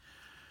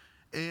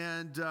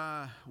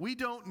And we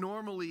don't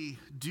normally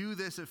do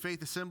this at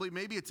Faith Assembly.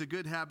 Maybe it's a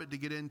good habit to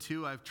get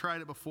into. I've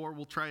tried it before.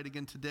 We'll try it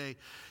again today.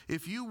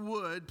 If you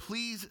would,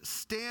 please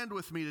stand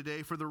with me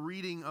today for the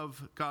reading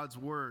of God's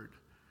Word.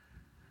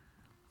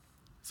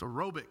 It's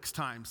aerobics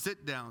time.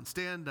 Sit down,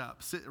 stand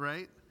up, sit,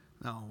 right?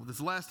 No, this is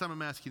the last time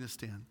I'm asking you to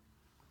stand.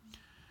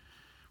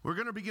 We're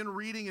going to begin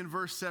reading in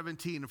verse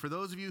 17. And for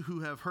those of you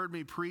who have heard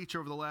me preach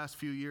over the last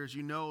few years,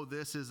 you know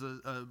this is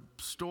a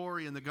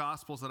story in the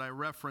Gospels that I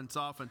reference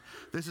often.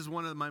 This is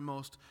one of my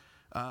most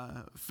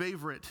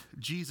favorite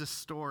Jesus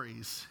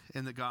stories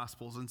in the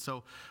Gospels. And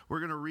so we're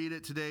going to read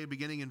it today,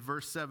 beginning in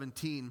verse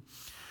 17.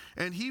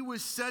 And he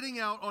was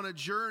setting out on a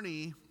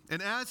journey, and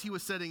as he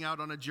was setting out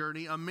on a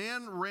journey, a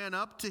man ran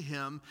up to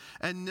him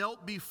and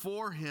knelt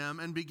before him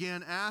and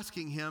began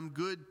asking him,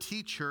 "Good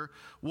teacher,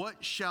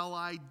 what shall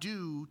I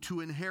do to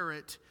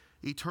inherit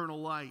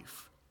eternal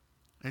life?"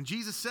 And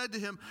Jesus said to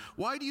him,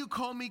 "Why do you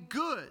call me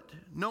good?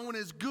 No one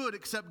is good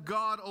except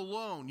God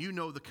alone. You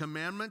know the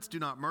commandments: do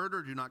not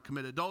murder, do not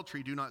commit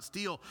adultery, do not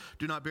steal,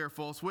 do not bear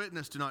false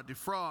witness, do not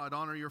defraud,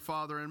 honor your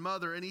father and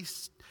mother." And he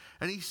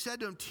said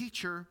to him,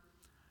 "Teacher,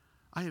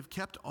 I have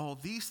kept all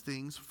these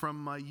things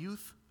from my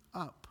youth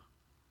up."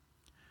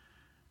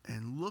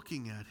 And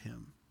looking at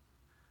him,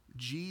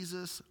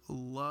 Jesus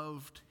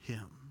loved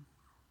him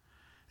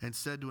and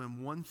said to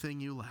him, "One thing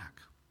you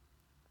lack.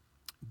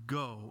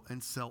 Go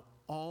and sell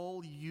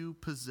all you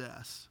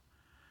possess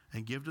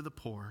and give to the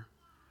poor,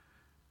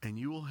 and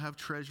you will have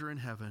treasure in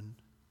heaven,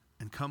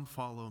 and come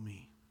follow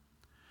me."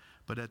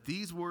 But at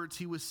these words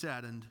he was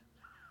saddened,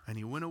 and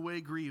he went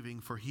away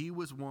grieving, for he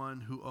was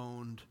one who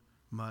owned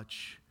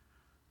much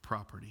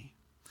property.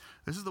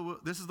 This is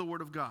the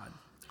word of God.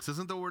 This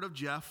isn't the word of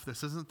Jeff.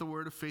 This isn't the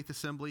word of Faith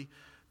Assembly.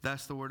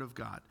 That's the word of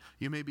God.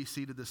 You may be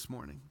seated this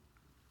morning.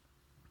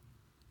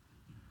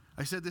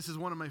 I said this is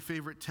one of my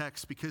favorite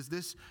texts because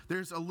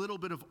there's a little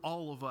bit of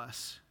all of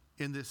us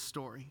in this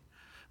story.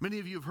 Many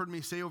of you have heard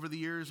me say over the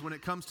years, when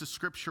it comes to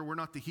Scripture, we're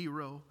not the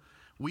hero.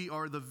 We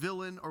are the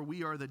villain, or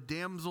we are the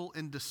damsel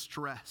in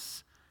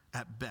distress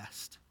at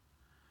best.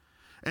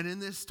 And in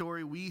this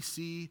story, we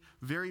see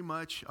very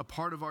much a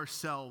part of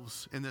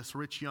ourselves in this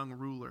rich young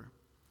ruler.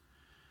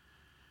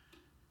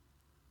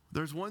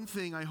 There's one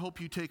thing I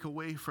hope you take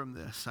away from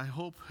this. I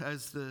hope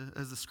as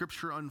the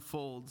Scripture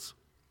unfolds,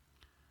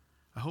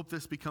 I hope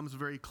this becomes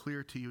very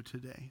clear to you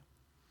today.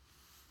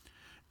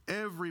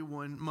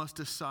 Everyone must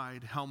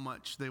decide how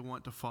much they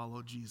want to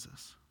follow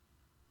Jesus.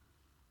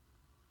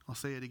 I'll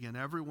say it again.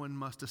 Everyone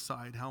must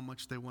decide how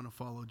much they want to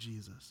follow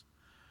Jesus.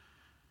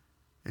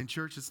 In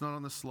church, it's not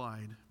on the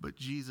slide, but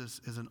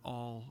Jesus is an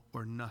all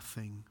or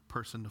nothing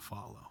person to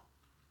follow.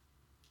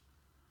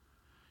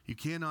 You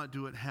cannot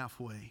do it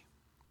halfway.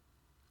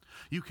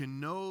 You can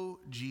know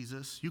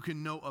Jesus, you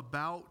can know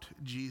about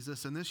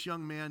Jesus, and this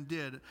young man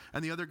did.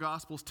 And the other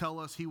Gospels tell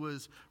us he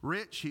was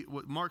rich.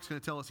 Mark's going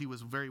to tell us he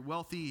was very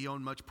wealthy, he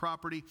owned much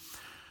property.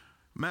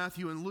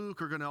 Matthew and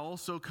Luke are going to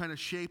also kind of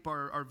shape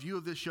our view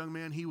of this young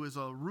man. He was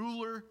a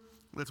ruler.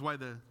 That's why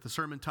the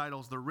sermon title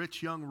is The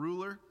Rich Young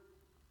Ruler.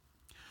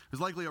 He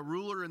was likely a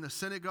ruler in the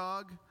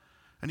synagogue,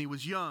 and he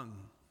was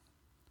young.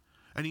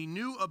 And he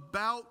knew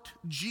about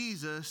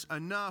Jesus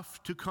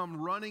enough to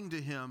come running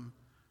to him,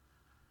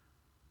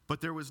 but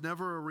there was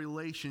never a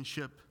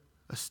relationship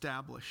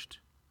established.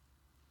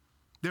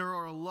 There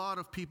are a lot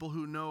of people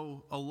who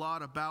know a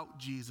lot about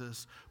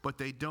Jesus, but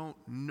they don't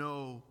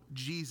know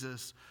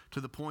Jesus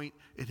to the point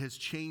it has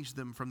changed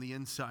them from the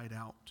inside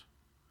out.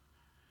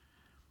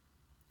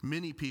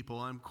 Many people,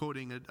 I'm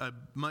quoting a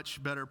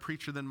much better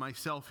preacher than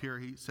myself here.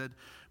 He said,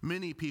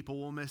 many people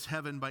will miss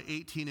heaven by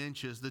 18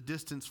 inches, the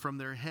distance from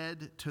their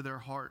head to their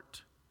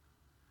heart.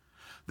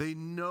 They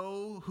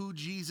know who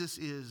Jesus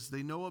is.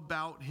 They know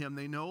about him.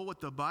 They know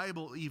what the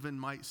Bible even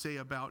might say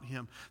about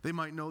him. They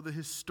might know the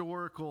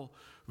historical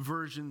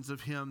versions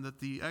of him that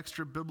the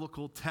extra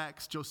biblical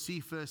text,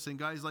 Josephus and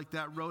guys like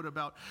that wrote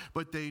about,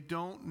 but they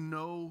don't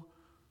know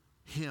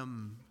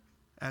him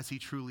as he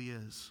truly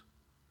is.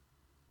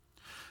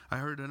 I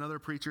heard another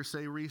preacher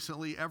say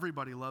recently,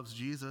 everybody loves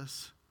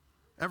Jesus.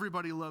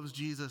 Everybody loves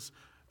Jesus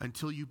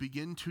until you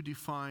begin to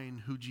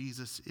define who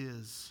Jesus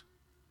is.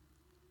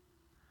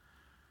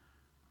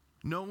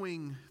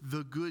 Knowing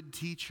the good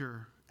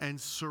teacher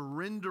and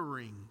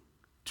surrendering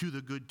to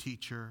the good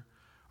teacher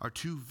are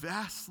two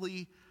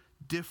vastly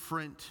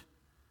different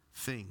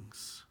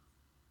things.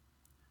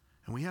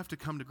 And we have to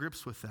come to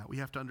grips with that. We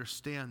have to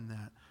understand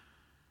that.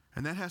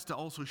 And that has to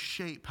also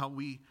shape how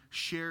we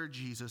share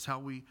Jesus, how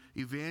we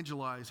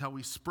evangelize, how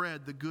we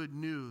spread the good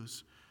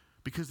news.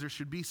 Because there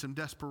should be some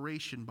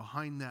desperation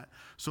behind that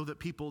so that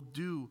people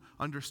do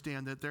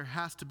understand that there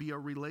has to be a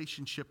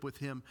relationship with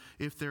him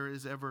if there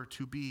is ever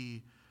to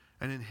be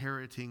an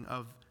inheriting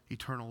of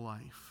eternal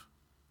life.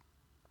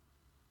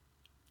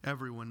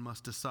 Everyone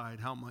must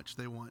decide how much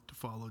they want to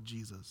follow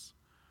Jesus.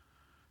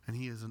 And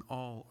he is an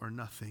all or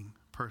nothing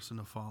person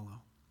to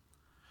follow.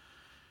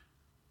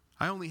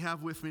 I only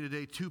have with me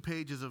today 2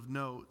 pages of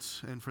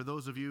notes. And for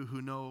those of you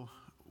who know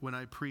when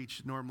I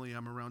preach, normally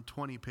I'm around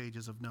 20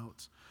 pages of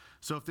notes.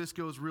 So if this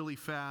goes really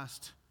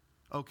fast,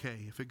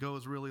 okay. If it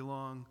goes really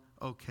long,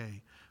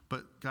 okay.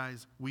 But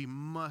guys, we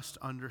must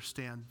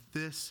understand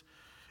this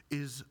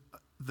is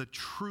the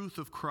truth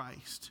of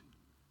Christ.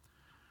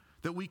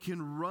 That we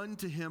can run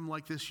to him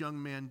like this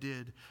young man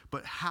did,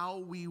 but how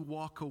we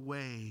walk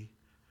away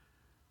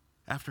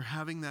after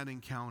having that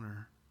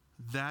encounter,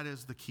 that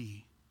is the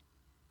key.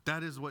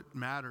 That is what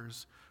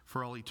matters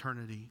for all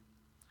eternity.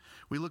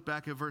 We look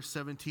back at verse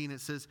 17, it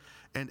says,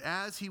 and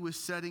as he was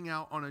setting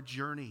out on a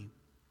journey,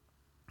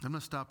 I'm going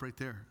to stop right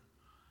there.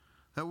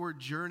 That word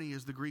journey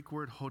is the Greek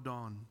word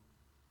hodon.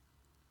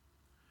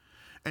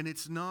 And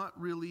it's not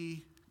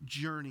really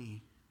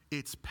journey,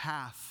 it's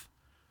path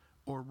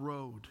or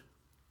road.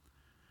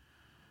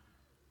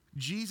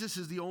 Jesus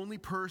is the only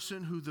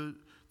person who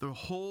the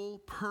whole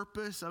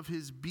purpose of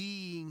his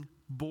being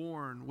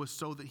born was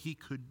so that he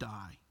could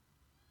die.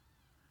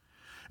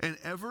 And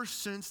ever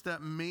since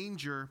that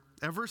manger,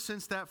 ever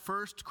since that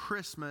first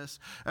Christmas,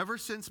 ever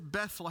since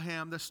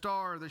Bethlehem, the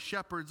star, the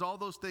shepherds, all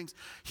those things,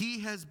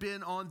 he has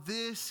been on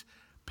this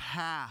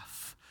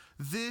path,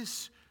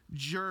 this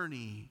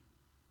journey.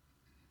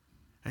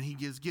 And he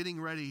is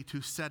getting ready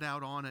to set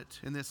out on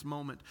it in this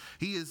moment.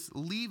 He is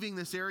leaving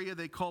this area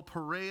they call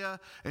Perea,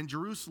 and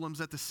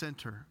Jerusalem's at the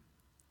center.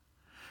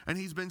 And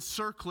he's been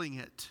circling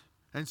it.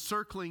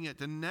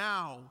 And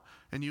now,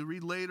 and you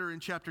read later in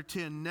chapter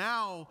 10,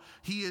 now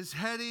he is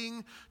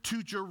heading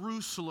to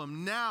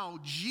Jerusalem. Now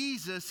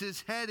Jesus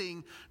is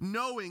heading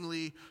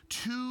knowingly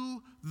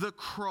to the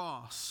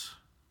cross.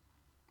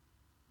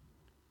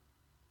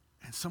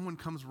 And someone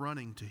comes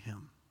running to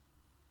him.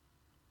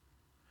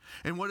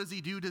 And what does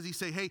he do? Does he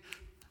say, hey,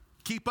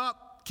 keep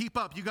up.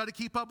 You got to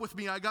keep up with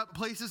me. I got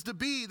places to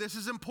be. This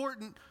is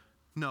important.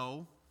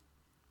 No.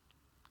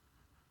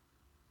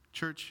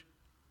 Church,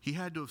 he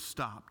had to have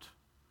stopped.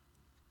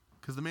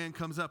 Because the man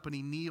comes up and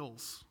he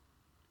kneels.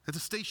 It's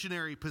a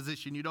stationary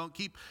position. You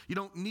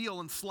don't kneel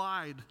and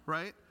slide,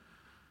 right?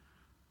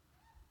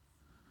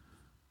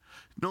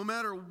 No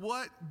matter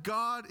what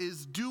God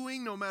is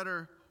doing, no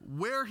matter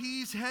where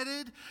he's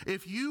headed,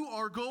 if you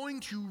are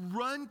going to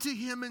run to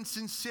him in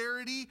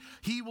sincerity,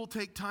 he will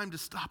take time to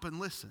stop and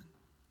listen.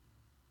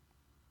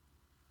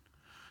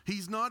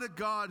 He's not a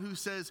God who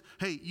says,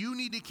 hey, you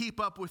need to keep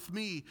up with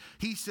me.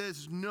 He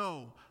says,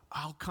 no,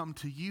 I'll come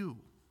to you.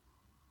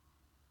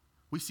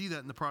 We see that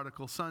in the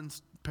prodigal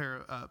son's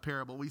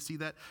parable. We see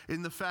that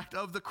in the fact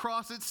of the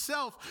cross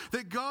itself,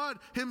 that God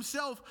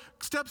himself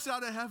steps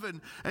out of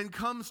heaven and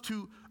comes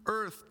to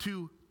earth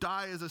to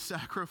die as a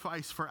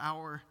sacrifice for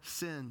our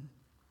sin.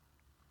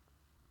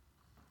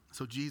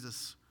 So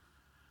Jesus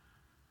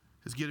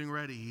is getting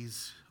ready.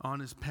 He's on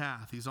his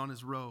path. He's on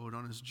his road,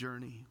 on his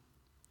journey.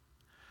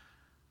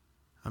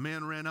 A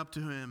man ran up to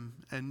him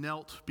and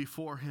knelt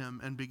before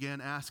him and began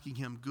asking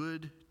him,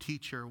 good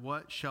teacher,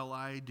 what shall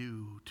I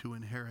do to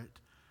inherit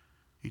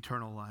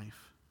eternal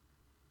life?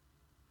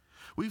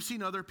 We've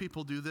seen other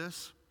people do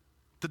this.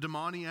 The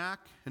demoniac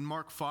in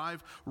Mark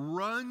 5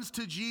 runs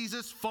to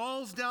Jesus,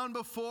 falls down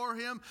before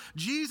him.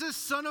 Jesus,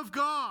 Son of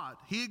God.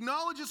 He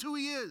acknowledges who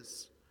he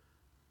is.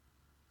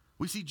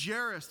 We see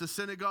Jairus,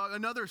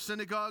 another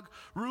synagogue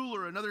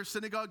ruler, another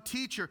synagogue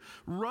teacher,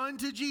 run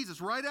to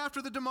Jesus. Right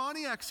after the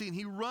demoniac scene,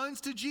 he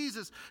runs to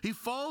Jesus. He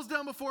falls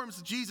down before him and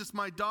says, Jesus,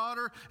 my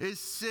daughter is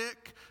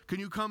sick. Can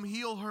you come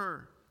heal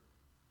her?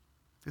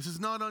 This is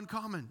not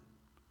uncommon.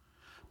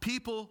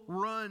 People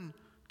run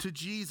to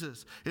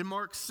Jesus. In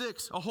Mark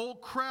 6, a whole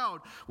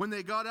crowd, when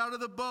they got out of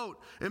the boat,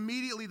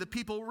 immediately the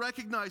people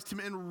recognized him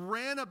and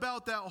ran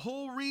about that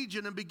whole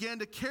region and began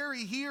to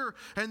carry here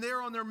and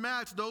there on their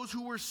mats those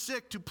who were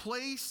sick to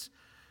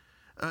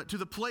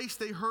the place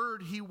they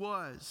heard he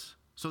was,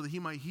 so that he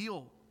might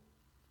heal,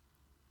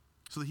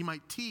 so that he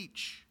might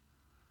teach,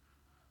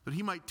 that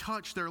he might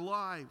touch their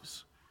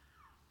lives.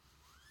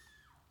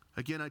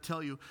 Again, I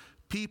tell you,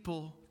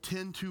 people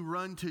tend to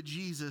run to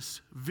Jesus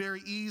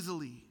very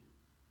easily.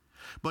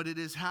 But it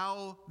is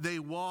how they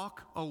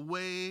walk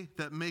away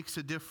that makes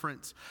a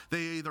difference. They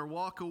either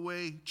walk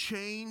away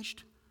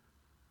changed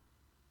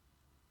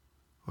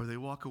or they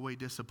walk away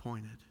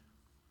disappointed.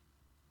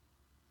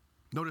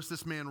 Notice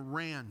this man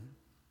ran.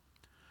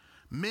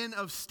 Men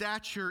of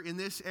stature in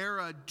this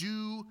era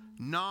do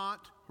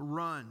not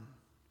run.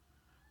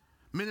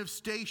 Men of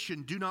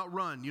station do not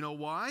run. You know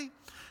why?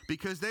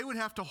 Because they would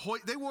have to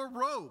they wore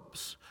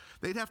robes.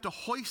 They'd have to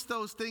hoist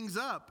those things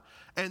up,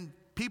 and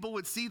people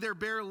would see their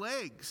bare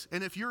legs.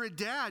 And if you're a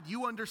dad,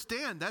 you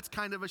understand that's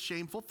kind of a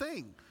shameful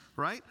thing,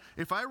 right?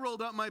 If I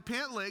rolled up my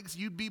pant legs,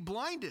 you'd be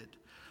blinded.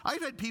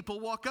 I've had people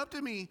walk up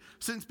to me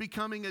since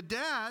becoming a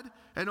dad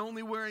and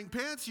only wearing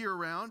pants year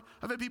round.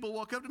 I've had people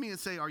walk up to me and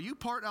say, are you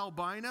part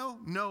albino?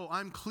 No,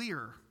 I'm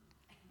clear.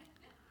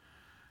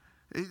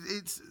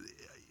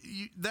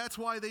 That's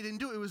why they didn't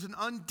do it. It was an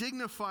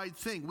undignified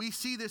thing. We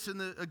see this in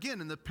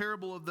the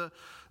parable of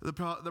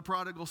the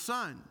prodigal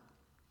son.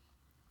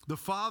 The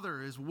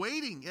father is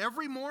waiting.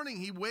 Every morning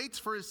he waits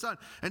for his son,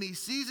 and he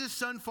sees his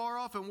son far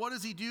off, and what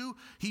does he do?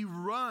 He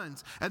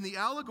runs. And the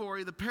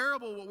allegory, the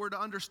parable, what we're to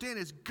understand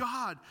is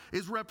God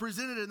is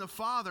represented in the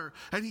father,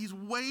 and he's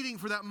waiting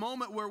for that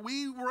moment where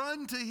we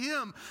run to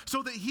him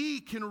so that he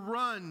can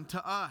run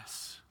to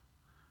us.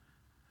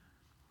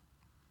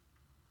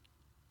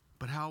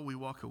 But how we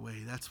walk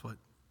away, that's what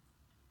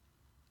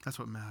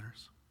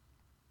matters.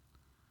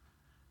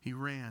 He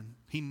ran.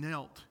 He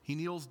knelt. He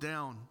kneels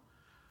down.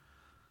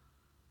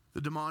 The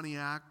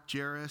demoniac,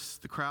 Jairus,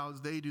 the crowds,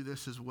 they do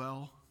this as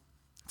well.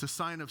 It's a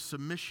sign of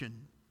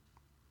submission.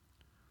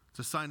 It's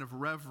a sign of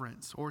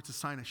reverence, or it's a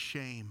sign of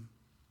shame.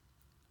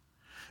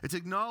 It's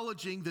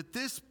acknowledging that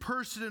this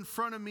person in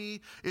front of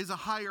me is a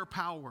higher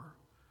power.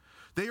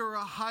 They are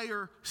a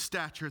higher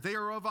stature. They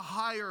are of a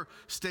higher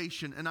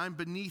station, and I'm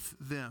beneath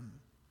them.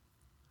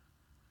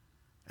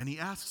 And he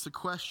asks a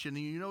question,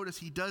 and you notice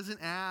he doesn't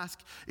ask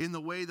in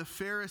the way the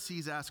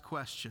Pharisees ask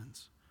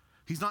questions.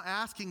 He's not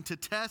asking to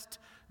test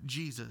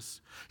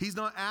Jesus. He's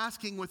not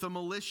asking with a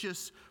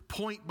malicious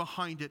point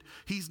behind it.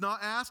 He's not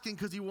asking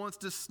because he wants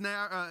to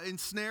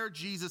ensnare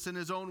Jesus in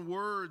his own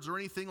words or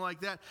anything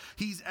like that.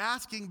 He's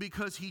asking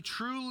because he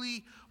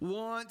truly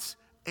wants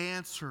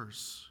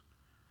answers.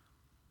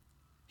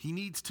 He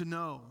needs to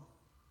know,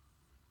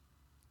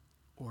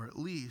 or at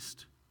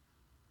least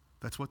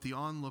that's what the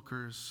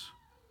onlookers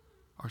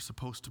are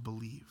supposed to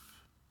believe.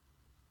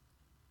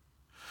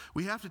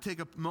 We have to take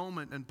a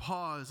moment and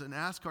pause and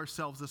ask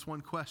ourselves this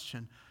one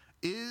question.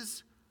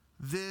 Is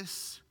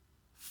this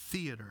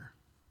theater?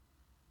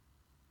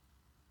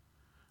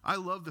 I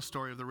love the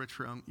story of the rich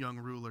young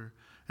ruler.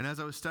 And as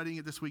I was studying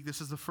it this week,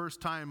 this is the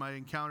first time I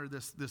encountered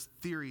this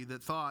theory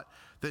that thought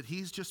that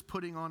he's just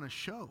putting on a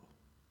show.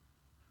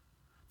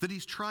 That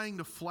he's trying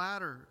to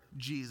flatter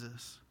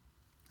Jesus.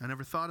 I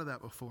never thought of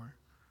that before.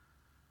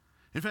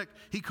 In fact,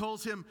 he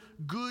calls him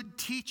good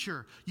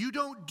teacher. You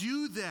don't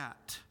do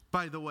that,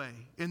 by the way,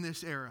 in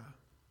this era.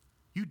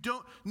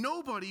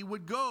 Nobody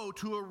would go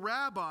to a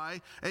rabbi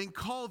and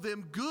call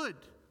them good.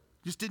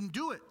 Just didn't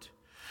do it.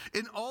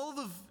 In all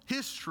of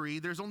history,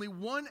 there's only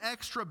one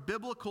extra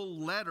biblical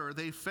letter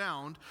they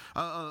found,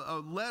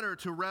 a letter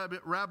to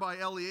Rabbi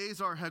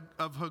Eleazar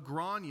of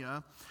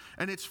Hagrania,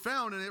 and it's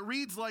found, and it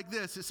reads like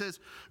this. It says,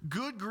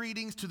 "Good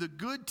greetings to the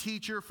good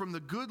teacher from the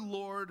good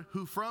Lord,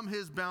 who from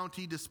his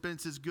bounty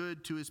dispenses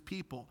good to his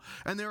people."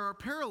 And there are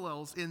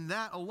parallels in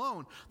that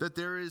alone, that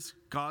there is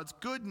God's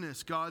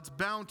goodness, God's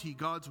bounty,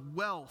 God's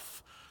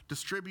wealth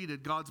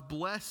distributed, God's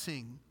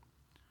blessing.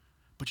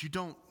 But you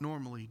don't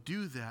normally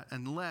do that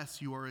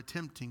unless you are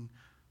attempting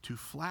to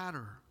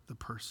flatter the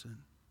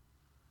person.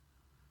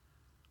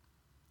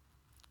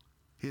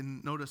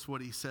 And notice what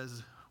he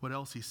says, what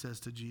else he says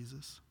to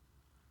Jesus.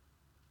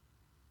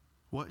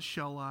 What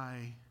shall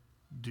I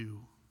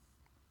do?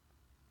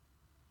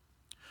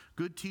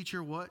 Good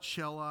teacher, what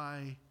shall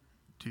I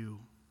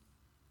do?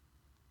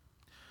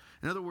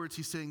 In other words,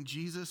 he's saying,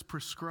 Jesus,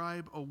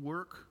 prescribe a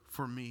work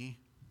for me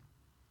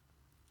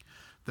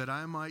that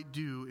I might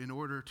do in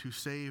order to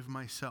save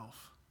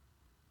myself.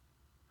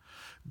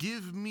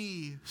 Give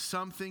me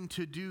something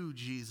to do,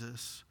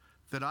 Jesus,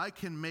 that I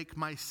can make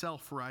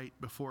myself right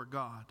before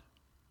God.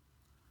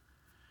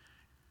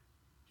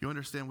 You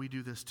understand, we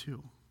do this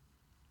too.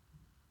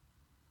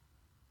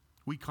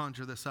 We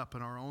conjure this up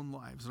in our own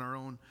lives, in our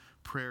own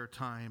prayer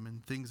time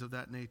and things of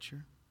that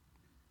nature.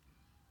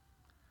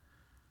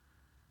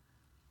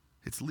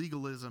 It's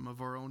legalism of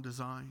our own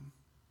design.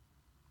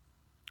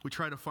 We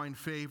try to find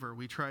favor.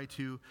 We try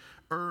to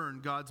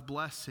earn God's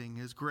blessing,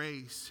 his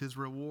grace, his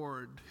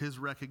reward, his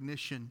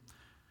recognition.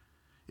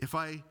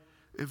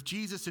 If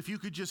Jesus, if you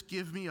could just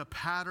give me a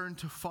pattern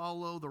to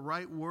follow, the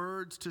right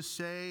words to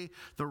say,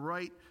 the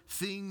right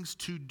things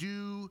to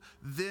do,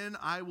 then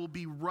I will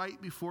be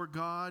right before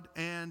God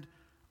and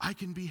I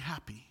can be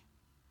happy.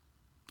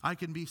 I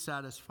can be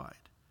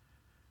satisfied.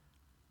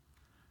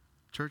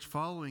 Church,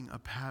 following a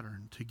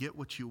pattern to get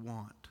what you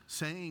want,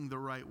 saying the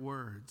right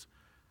words,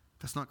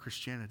 that's not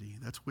Christianity.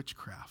 That's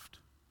witchcraft.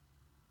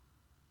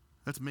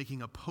 That's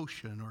making a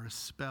potion or a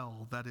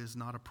spell. That is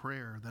not a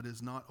prayer. That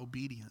is not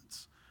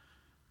obedience.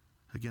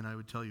 Again, I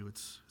would tell you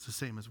it's the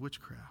same as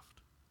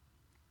witchcraft.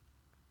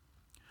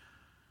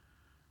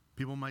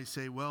 People might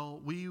say,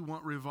 well, we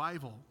want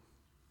revival.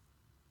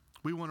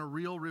 We want a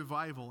real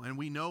revival, and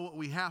we know what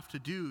we have to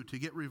do to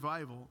get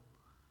revival.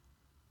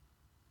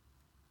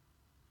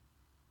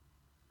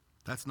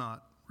 That's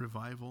not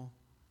revival.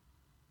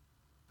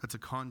 That's a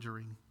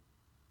conjuring.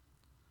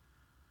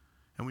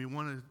 And we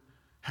want to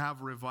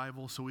have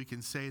revival so we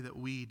can say that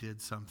we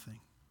did something.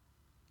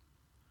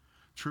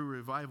 True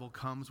revival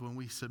comes when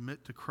we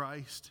submit to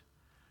Christ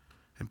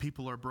and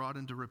people are brought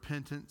into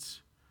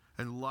repentance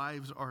and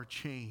lives are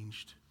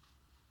changed.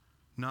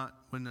 Not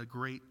when a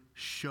great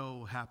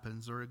show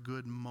happens or a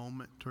good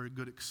moment or a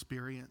good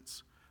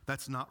experience.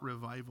 That's not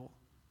revival.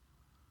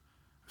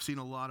 I've seen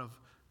a lot of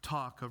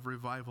talk of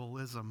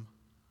revivalism,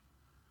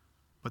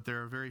 but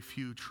there are very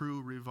few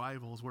true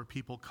revivals where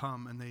people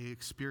come and they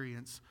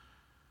experience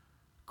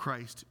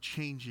Christ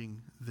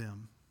changing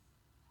them.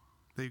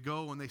 They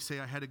go and they say,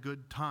 I had a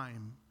good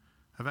time.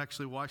 I've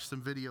actually watched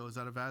some videos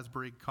out of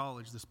Asbury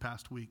College this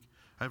past week.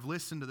 I've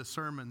listened to the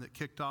sermon that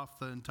kicked off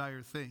the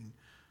entire thing.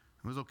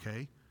 It was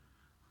okay.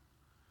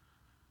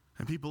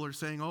 And people are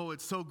saying, oh,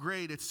 it's so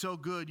great, it's so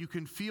good. You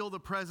can feel the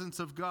presence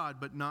of God,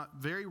 but not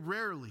very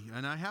rarely.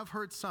 And I have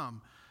heard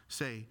some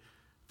say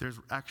there's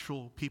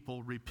actual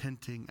people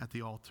repenting at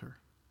the altar.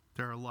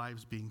 There are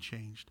lives being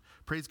changed.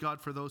 Praise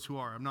God for those who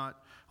are.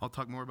 I'll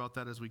talk more about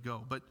that as we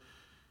go. But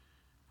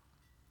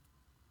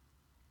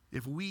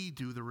if we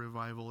do the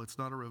revival, it's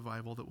not a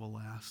revival that will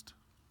last.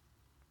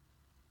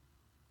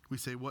 We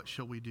say, what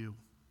shall we do?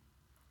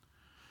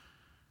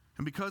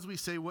 And because we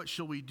say, what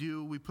shall we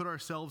do, we put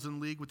ourselves in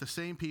league with the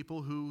same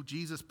people who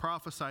Jesus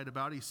prophesied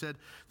about. He said,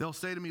 they'll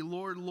say to me,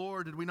 Lord,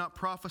 Lord, did we not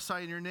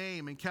prophesy in your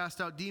name and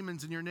cast out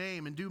demons in your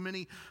name and do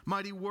many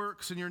mighty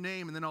works in your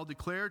name? And then I'll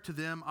declare to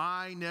them,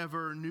 I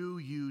never knew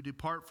you.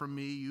 Depart from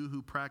me, you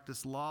who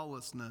practice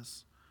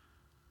lawlessness.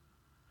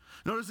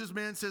 Notice this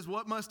man says,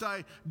 what must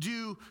I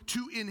do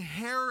to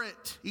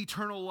inherit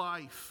eternal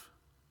life?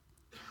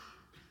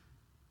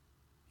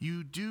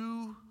 You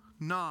do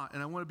not,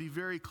 and I want to be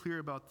very clear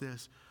about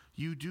this,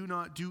 you do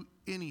not do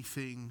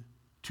anything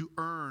to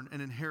earn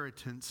an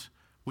inheritance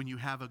when you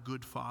have a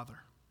good father.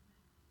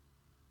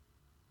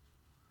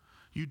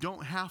 You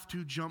don't have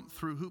to jump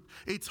through hoops.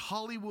 It's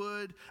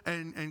Hollywood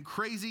and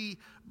crazy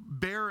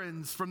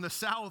barons from the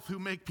South who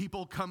make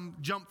people come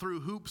jump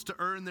through hoops to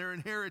earn their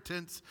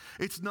inheritance.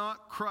 It's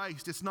not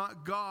Christ. It's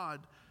not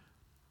God.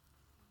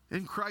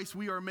 In Christ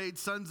we are made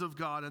sons of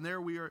God, and there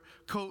we are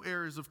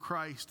co-heirs of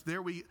Christ.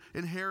 There we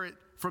inherit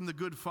from the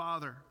good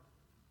Father.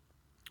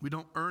 We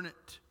don't earn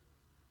it.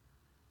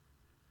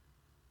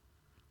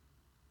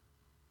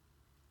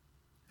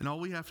 And all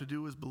we have to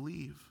do is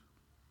believe.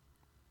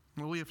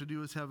 All we have to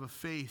do is have a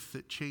faith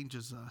that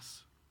changes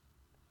us.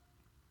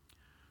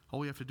 All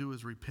we have to do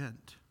is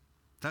repent.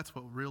 That's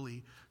what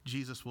really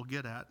Jesus will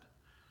get at.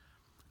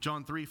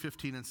 John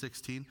 3:15 and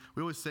 16.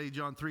 We always say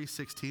John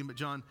 3:16, but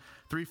John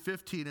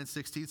 3:15 and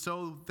 16.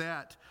 So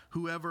that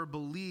whoever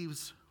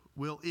believes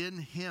will in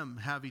him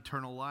have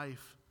eternal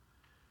life.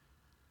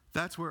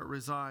 That's where it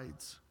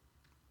resides.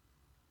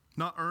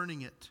 Not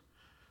earning it.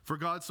 For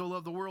God so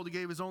loved the world, he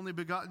gave his only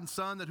begotten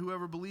Son, that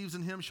whoever believes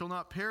in him shall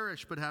not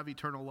perish, but have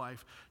eternal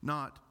life.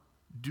 Not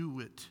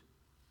do it,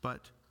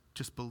 but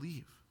just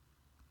believe.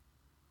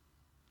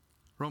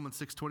 Romans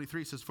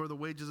 6:23 says, for the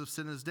wages of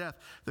sin is death.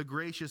 The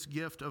gracious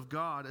gift of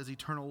God is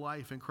eternal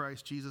life in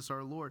Christ Jesus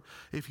our Lord.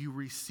 If you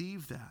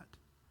receive that,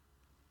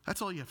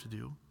 that's all you have to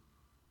do.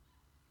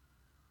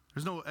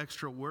 There's no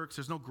extra works.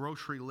 There's no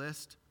grocery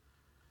list.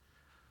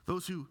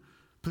 Those who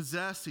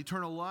possess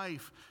eternal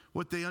life,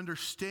 what they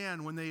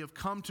understand when they have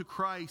come to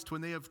Christ,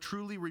 when they have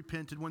truly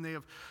repented, when they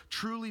have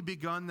truly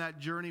begun that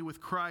journey with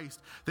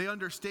Christ, they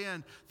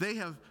understand they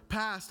have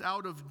passed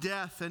out of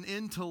death and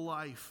into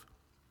life.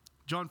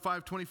 John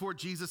 5:24,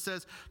 Jesus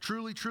says,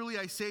 truly, truly,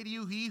 I say to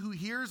you, he who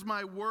hears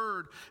my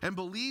word and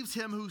believes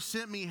him who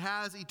sent me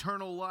has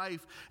eternal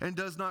life and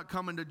does not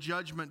come into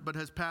judgment, but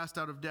has passed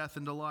out of death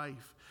into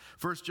life.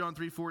 1 John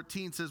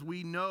 3:14 says,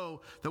 we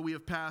know that we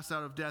have passed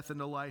out of death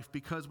into life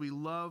because we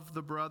love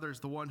the brothers.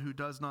 The one who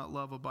does not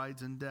love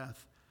abides in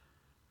death.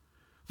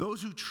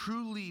 Those who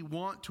truly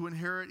want to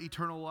inherit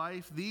eternal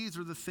life, these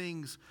are the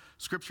things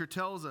Scripture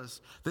tells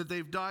us, that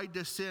they've died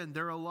to sin.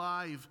 They're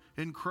alive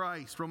in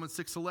Christ. Romans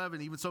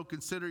 6:11, even so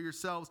consider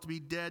yourselves to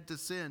be dead to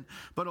sin,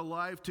 but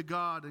alive to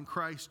God in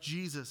Christ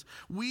Jesus.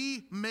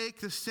 We make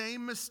the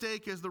same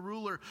mistake as the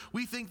ruler.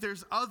 We think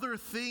there's other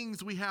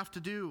things we have to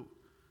do.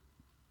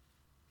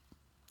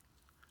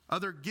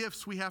 Other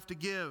gifts we have to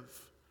give.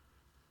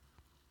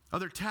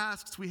 Other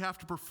tasks we have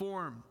to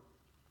perform.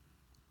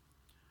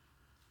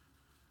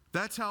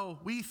 That's how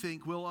we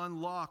think we'll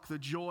unlock the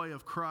joy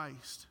of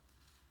Christ.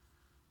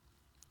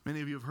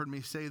 Many of you have heard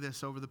me say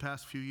this over the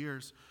past few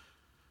years.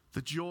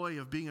 The joy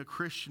of being a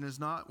Christian is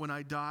not when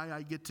I die,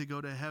 I get to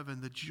go to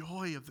heaven. The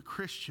joy of the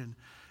Christian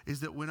is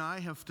that when I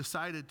have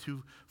decided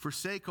to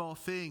forsake all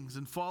things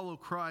and follow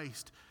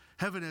Christ,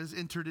 heaven has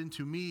entered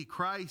into me.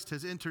 Christ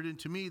has entered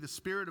into me. The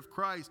Spirit of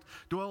Christ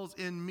dwells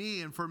in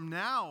me. And from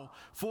now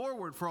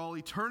forward, for all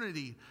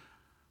eternity,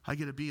 I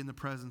get to be in the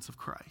presence of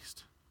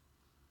Christ.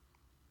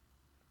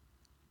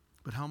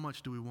 But how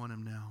much do we want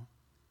him now?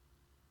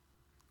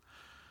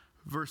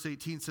 Verse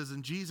 18 says,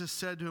 and Jesus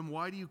said to him,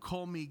 why do you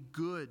call me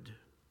good?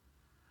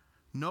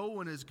 No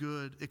one is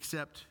good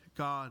except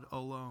God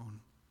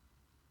alone.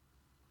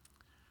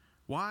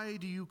 Why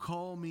do you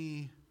call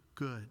me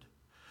good?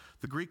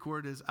 The Greek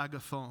word is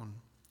agathon,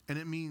 and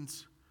it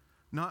means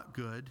not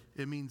good.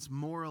 It means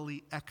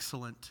morally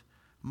excellent,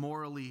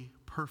 morally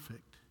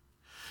perfect.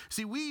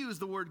 See, we use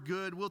the word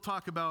good. We'll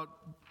talk about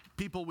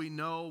people we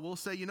know. We'll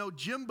say,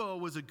 Jimbo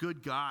was a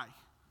good guy.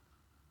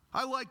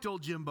 I liked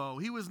old Jimbo.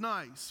 He was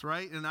nice,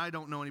 right? And I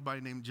don't know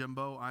anybody named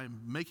Jimbo.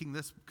 I'm making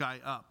this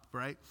guy up,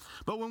 right?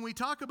 But when we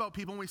talk about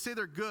people and we say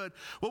they're good,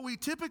 what we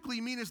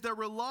typically mean is they're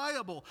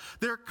reliable,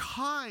 they're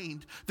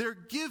kind, they're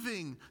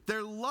giving,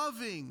 they're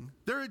loving,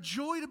 they're a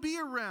joy to be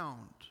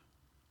around.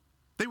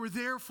 They were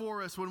there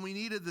for us when we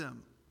needed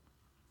them.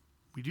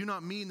 We do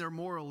not mean they're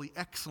morally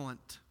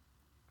excellent.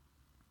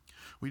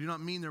 We do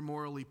not mean they're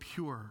morally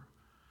pure.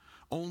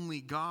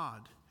 Only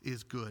God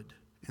is good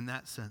in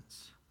that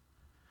sense.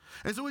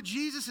 And so what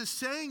Jesus is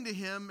saying to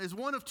him is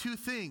one of two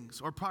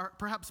things, or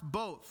perhaps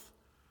both.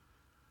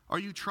 Are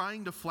you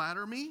trying to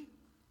flatter me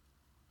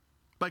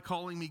by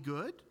calling me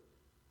good?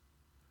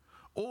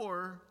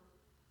 Or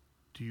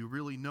do you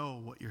really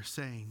know what you're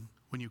saying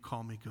when you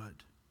call me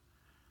good?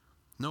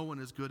 No one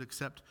is good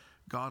except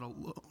God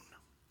alone.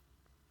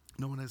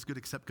 No one is good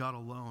except God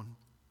alone.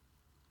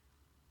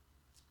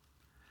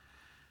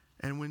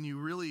 And when you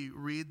really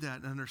read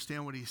that and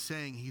understand what he's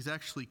saying, he's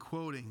actually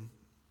quoting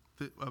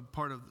a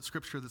part of the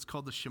scripture that's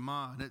called the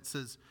Shema. And it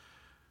says,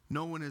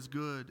 no one is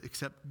good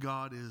except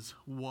God is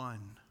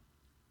one.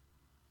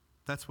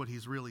 That's what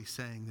he's really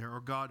saying there,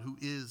 or God who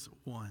is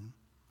one.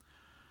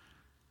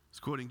 He's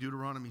quoting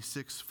Deuteronomy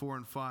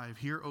 6:4-5.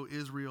 Hear, O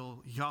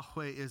Israel,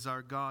 Yahweh is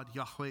our God,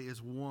 Yahweh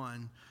is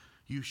one.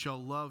 You shall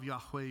love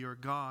Yahweh your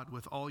God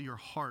with all your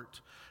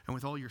heart and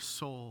with all your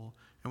soul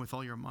and with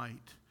all your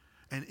might.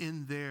 And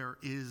in there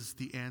is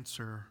the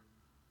answer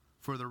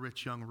for the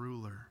rich young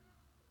ruler.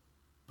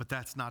 But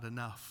that's not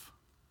enough.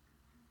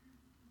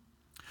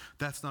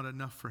 That's not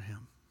enough for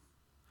him.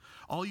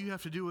 All you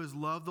have to do is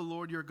love the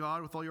Lord your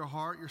God with all your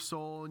heart, your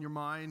soul, and your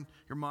mind,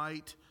 your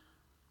might.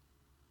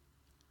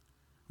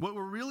 What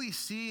we're really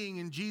seeing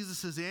in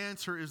Jesus'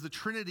 answer is the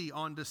Trinity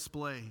on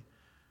display.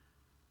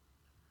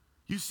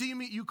 You see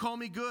me, you call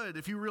me good.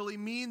 If you really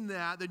mean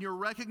that, then you're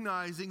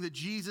recognizing that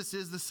Jesus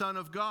is the Son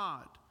of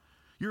God.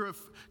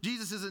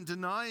 Jesus isn't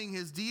denying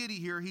his deity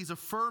here. He's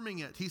affirming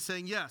it. He's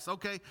saying, yes,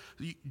 okay,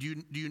 do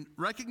you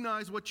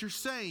recognize what you're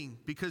saying?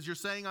 Because you're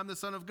saying I'm the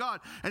Son of God.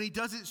 And he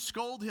doesn't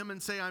scold him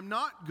and say, I'm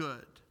not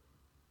good.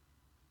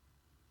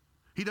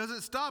 He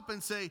doesn't stop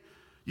and say,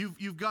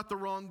 you've got the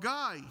wrong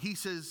guy. He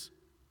says,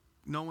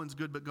 no one's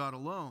good but God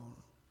alone.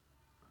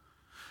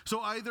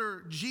 So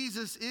either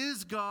Jesus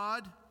is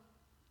God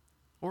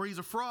or he's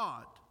a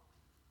fraud.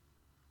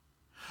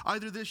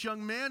 Either this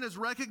young man is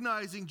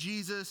recognizing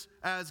Jesus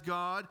as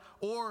God,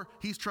 or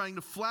he's trying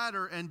to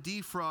flatter and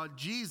defraud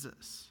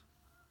Jesus.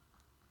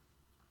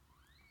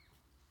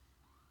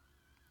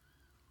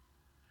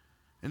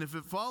 And if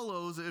it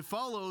follows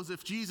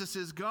if Jesus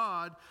is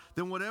God,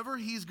 then whatever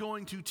he's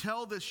going to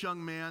tell this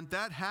young man,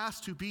 that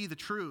has to be the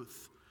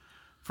truth.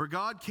 For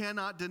God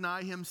cannot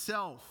deny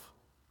himself.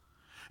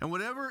 And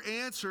whatever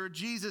answer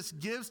Jesus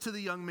gives to the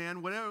young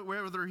man,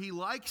 whether he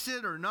likes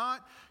it or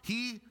not,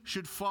 he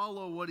should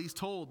follow what he's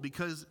told,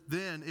 because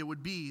then it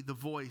would be the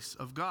voice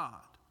of God.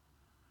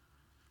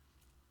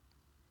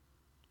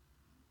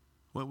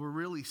 What we're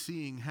really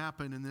seeing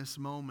happen in this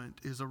moment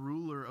is a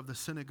ruler of the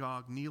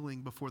synagogue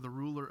kneeling before the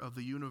ruler of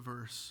the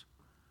universe.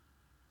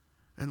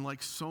 And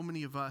like so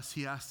many of us,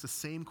 he asks the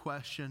same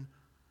question,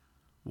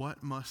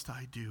 what must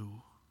I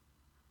do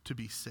to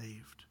be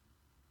saved?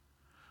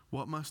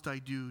 What must I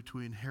do to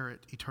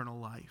inherit eternal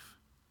life?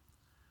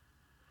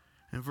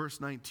 In verse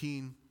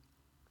 19,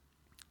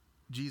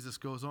 Jesus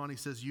goes on. He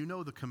says, you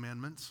know the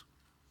commandments.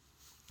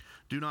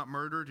 Do not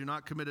murder, do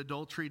not commit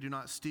adultery, do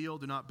not steal,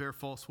 do not bear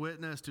false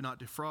witness, do not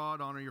defraud,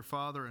 honor your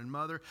father and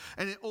mother.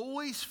 And it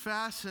always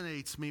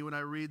fascinates me when I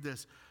read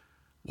this.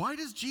 Why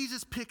does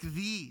Jesus pick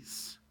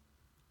these?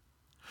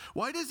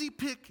 Why does he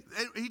pick,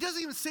 he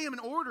doesn't even say them in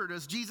order.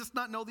 Does Jesus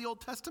not know the Old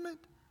Testament?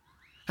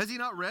 Has he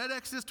not read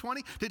Exodus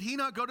 20? Did he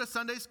not go to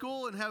Sunday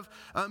school and have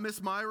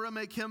Miss Myra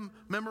make him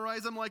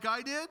memorize them like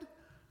I did?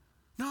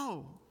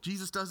 No,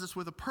 Jesus does this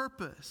with a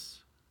purpose.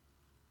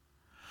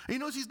 And you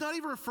notice he's not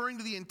even referring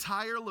to the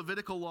entire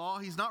Levitical law.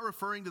 He's not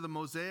referring to the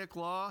Mosaic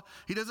law.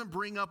 He doesn't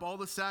bring up all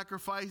the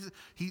sacrifices.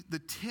 The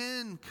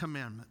 10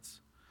 commandments,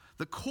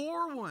 the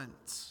core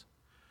ones.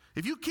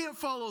 If you can't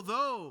follow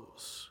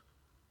those,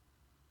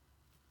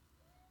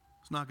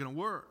 it's not going to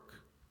work.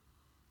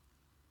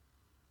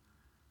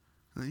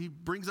 And he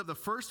brings up the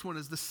first one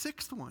as the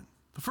sixth one.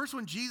 The first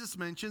one Jesus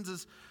mentions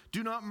is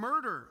do not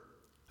murder.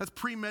 That's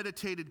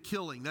premeditated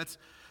killing.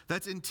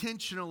 That's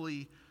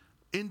intentionally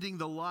ending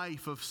the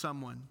life of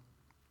someone.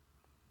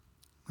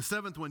 The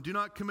seventh one, do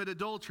not commit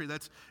adultery.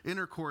 That's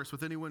intercourse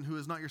with anyone who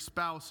is not your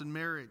spouse in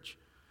marriage.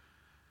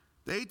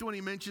 The eighth one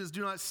he mentions,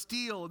 do not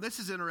steal. And this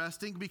is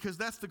interesting because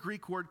that's the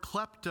Greek word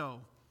klepto.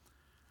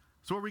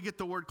 It's where we get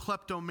the word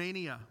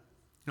kleptomania.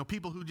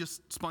 People who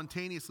just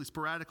spontaneously,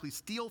 sporadically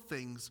steal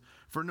things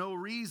for no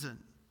reason.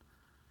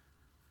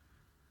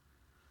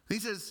 He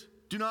says,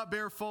 do not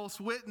bear false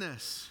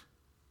witness.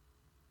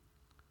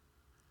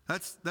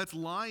 That's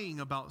lying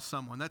about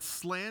someone. That's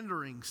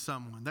slandering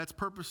someone. That's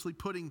purposely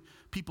putting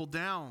people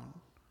down.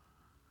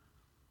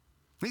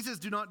 He says,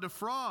 do not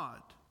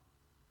defraud.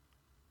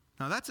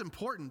 Now that's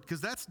important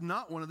because that's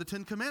not one of the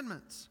 10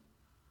 commandments.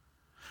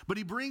 But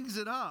he brings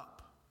it up.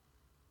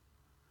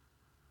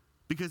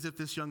 Because if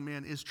this young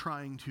man is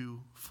trying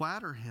to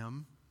flatter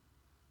him,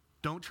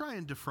 don't try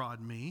and defraud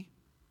me,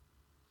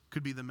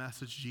 could be the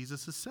message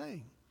Jesus is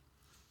saying.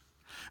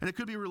 And it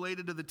could be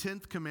related to the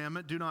 10th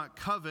commandment, do not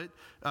covet.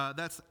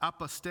 That's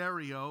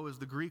aposterio is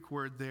the Greek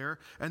word there.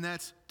 And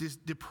that's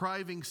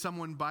depriving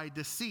someone by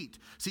deceit.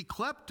 See,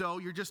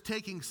 klepto, you're just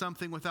taking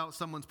something without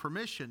someone's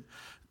permission.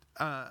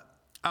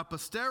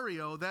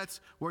 Aposterio, that's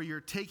where you're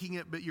taking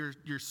it, but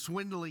you're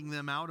swindling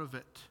them out of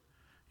it.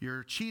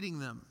 You're cheating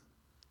them.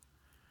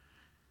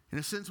 In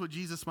a sense, what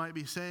Jesus might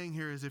be saying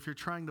here is if you're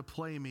trying to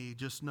play me,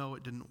 just know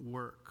it didn't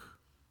work.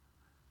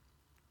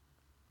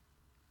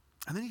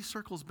 And then he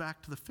circles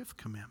back to the 5th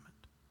commandment.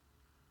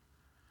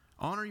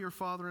 Honor your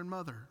father and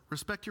mother.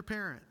 Respect your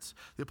parents.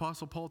 The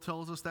Apostle Paul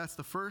tells us that's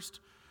the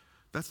first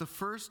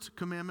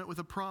commandment with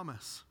a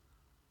promise.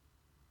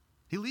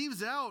 He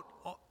leaves out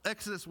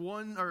Exodus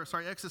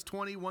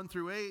 20, 1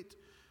 through 8.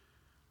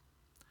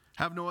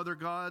 Have no other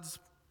gods.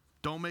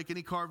 Don't make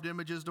any carved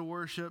images to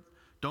worship.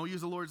 Don't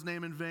use the Lord's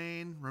name in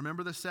vain.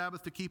 Remember the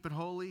Sabbath to keep it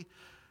holy.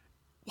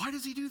 Why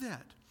does he do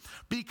that?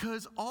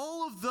 Because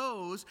all of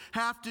those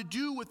have to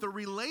do with the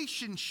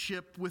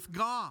relationship with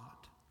God.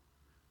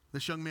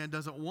 This young man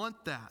doesn't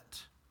want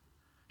that.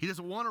 He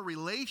doesn't want a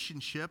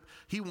relationship.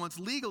 He wants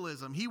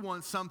legalism. He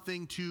wants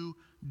something to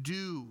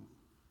do.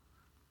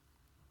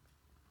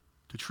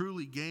 To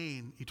truly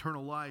gain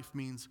eternal life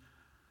means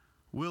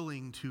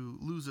willing to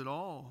lose it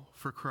all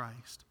for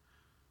Christ.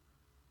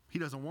 He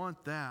doesn't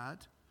want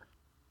that.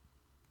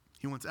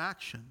 He wants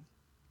action.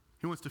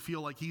 He wants to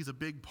feel like he's a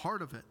big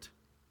part of it.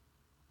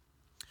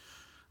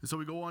 And so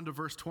we go on to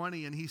verse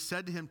 20, and he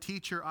said to him,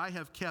 Teacher, I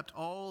have kept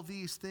all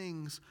these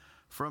things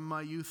from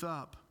my youth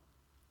up.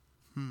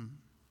 You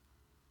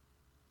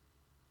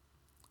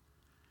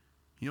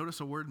notice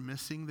a word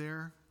missing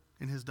there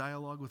in his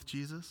dialogue with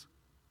Jesus?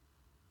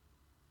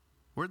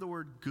 Where'd the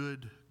word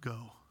good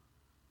go?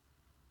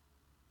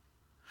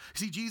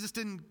 See, Jesus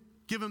didn't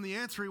give him the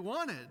answer he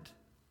wanted.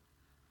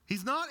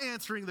 He's not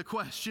answering the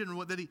question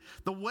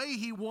the way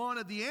he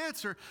wanted the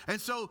answer. And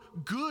so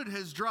good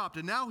has dropped.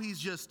 And now he's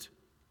just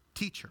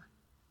teacher.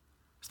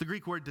 It's the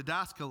Greek word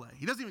didaskale.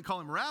 He doesn't even call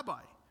him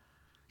rabbi.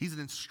 He's an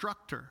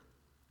instructor.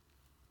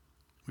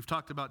 We've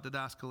talked about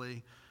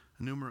didaskale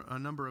a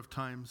number of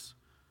times.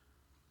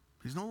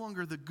 He's no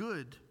longer the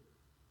good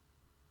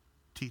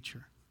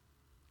teacher.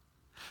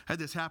 Had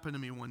this happen to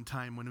me one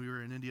time when we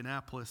were in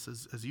Indianapolis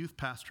as youth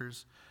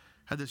pastors.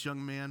 Had this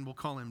young man, we'll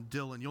call him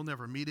Dylan. You'll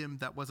never meet him.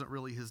 That wasn't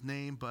really his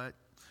name, but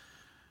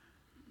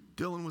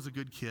Dylan was a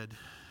good kid.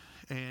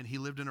 And he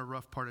lived in a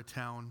rough part of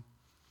town.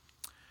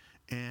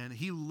 And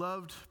he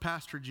loved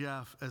Pastor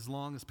Jeff as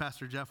long as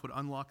Pastor Jeff would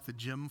unlock the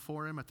gym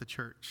for him at the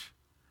church.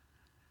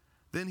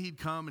 Then he'd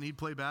come and he'd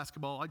play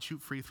basketball. I'd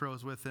shoot free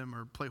throws with him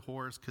or play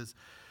horse because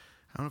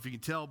I don't know if you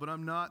can tell, but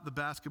I'm not the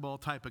basketball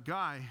type of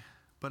guy.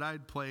 But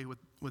I'd play with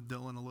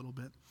Dylan a little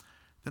bit.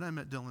 Then I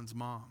met Dylan's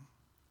mom.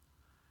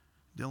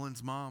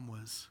 Dylan's mom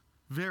was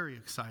very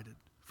excited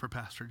for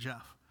Pastor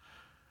Jeff.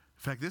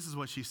 In fact, this is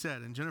what she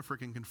said, and Jennifer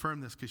can confirm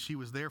this because she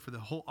was there for the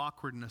whole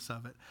awkwardness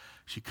of it.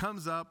 She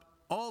comes up,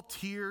 all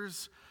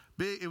tears,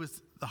 big. It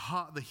was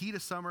the heat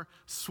of summer,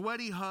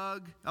 sweaty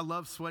hug. I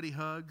love sweaty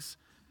hugs.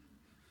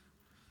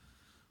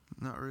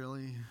 Not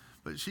really,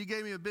 but she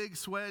gave me a big,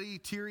 sweaty,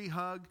 teary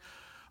hug.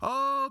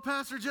 Oh,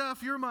 Pastor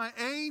Jeff, you're my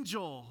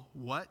angel.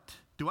 What?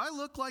 Do I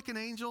look like an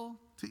angel?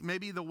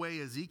 Maybe the way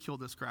Ezekiel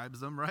describes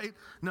them, right?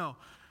 No.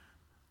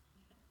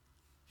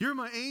 You're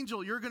my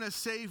angel. You're going to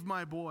save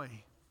my boy.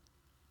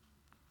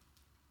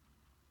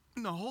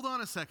 No, hold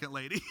on a second,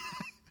 lady.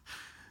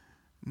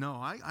 No,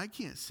 I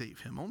can't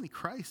save him. Only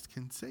Christ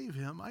can save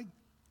him.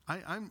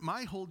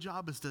 My whole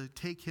job is to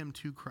take him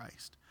to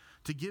Christ,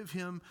 to give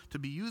him, to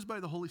be used by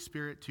the Holy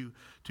Spirit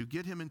to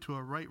get him into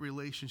a right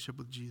relationship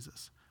with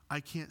Jesus. I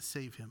can't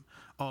save him.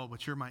 Oh,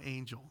 but you're my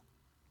angel.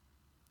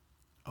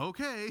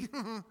 Okay.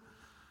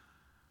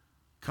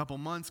 Couple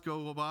months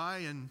go by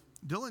and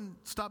Dylan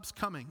stops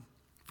coming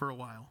for a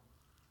while.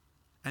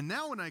 And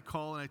now when I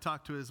call and I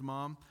talk to his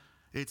mom,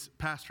 it's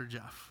Pastor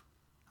Jeff.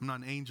 I'm not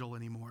an angel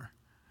anymore.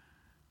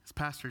 It's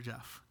Pastor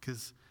Jeff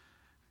because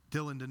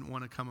Dylan didn't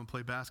want to come and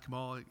play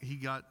basketball. He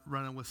got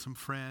running with some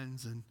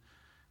friends and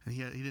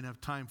he didn't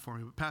have time for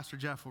me. But Pastor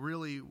Jeff will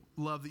really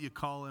love that you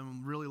call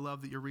him, really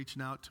love that you're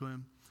reaching out to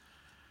him.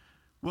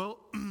 Well,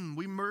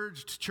 we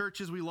merged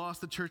churches. We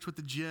lost the church with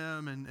the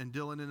gym, and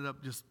Dylan ended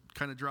up just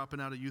kind of dropping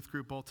out of youth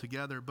group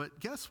altogether. But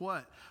guess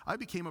what? I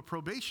became a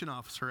probation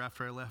officer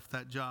after I left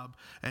that job,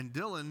 and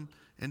Dylan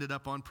ended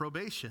up on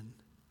probation.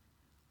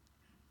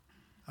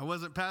 I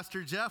wasn't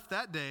Pastor Jeff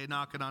that day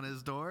knocking on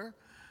his door.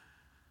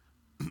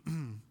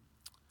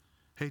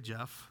 Hey,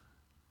 Jeff.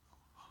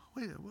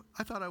 Wait,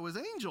 I thought I was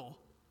Angel.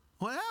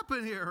 What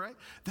happened here, right?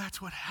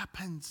 That's what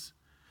happens.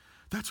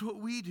 That's what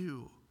we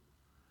do.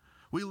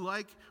 We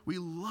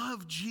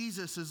love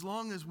Jesus as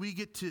long as we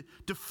get to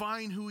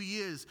define who he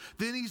is.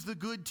 Then he's the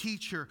good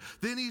teacher.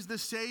 Then he's the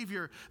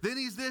Savior. Then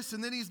he's this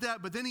and then he's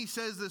that. But then he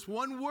says this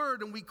one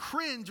word and we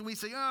cringe and we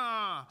say,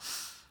 I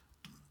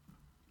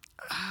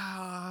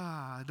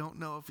don't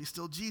know if he's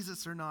still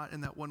Jesus or not.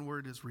 And that one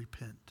word is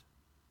repent.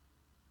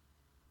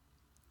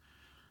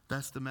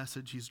 That's the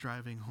message he's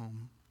driving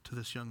home to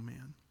this young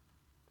man.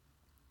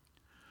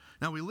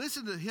 Now we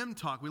listen to him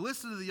talk. We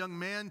listen to the young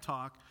man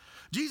talk.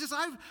 Jesus,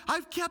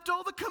 I've kept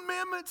all the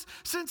commandments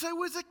since I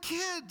was a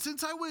kid.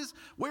 Since I was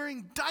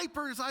wearing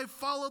diapers, I've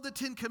followed the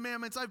 10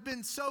 commandments. I've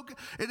been so good.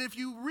 And if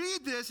you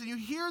read this and you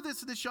hear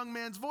this in this young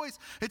man's voice,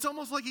 it's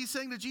almost like he's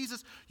saying to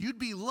Jesus, you'd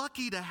be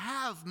lucky to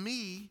have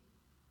me.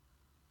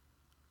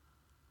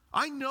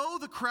 I know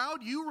the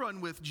crowd you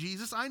run with,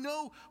 Jesus. I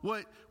know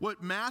what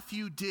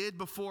Matthew did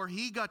before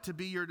he got to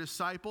be your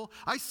disciple.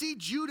 I see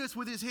Judas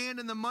with his hand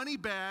in the money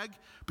bag.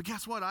 But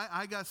guess what?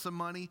 I got some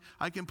money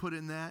I can put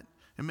in that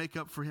and make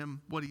up for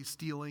him what he's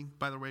stealing.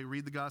 By the way,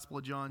 read the Gospel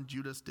of John.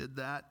 Judas did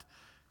that.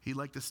 He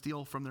liked to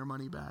steal from their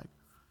money bag.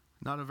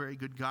 Not a very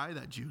good guy,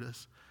 that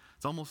Judas.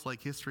 It's almost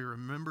like history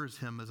remembers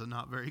him as a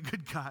not very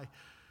good guy.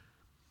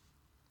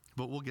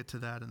 But we'll get to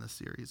that in the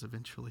series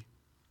eventually.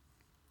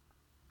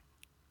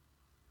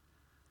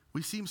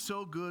 We seem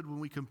so good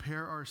when we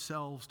compare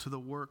ourselves to the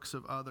works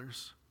of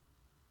others.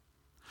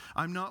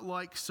 I'm not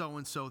like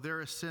so-and-so.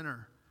 They're a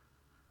sinner.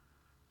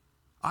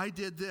 I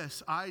did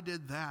this. I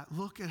did that.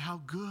 Look at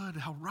how good,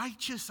 how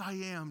righteous I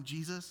am,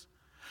 Jesus.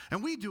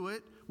 And we do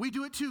it. We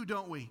do it too,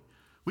 don't we?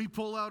 We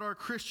pull out our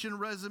Christian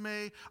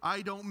resume.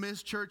 I don't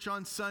miss church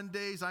on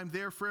Sundays. I'm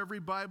there for every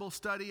Bible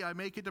study. I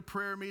make it to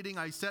prayer meeting.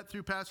 I sat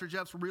through Pastor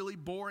Jeff's really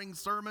boring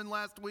sermon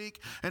last week,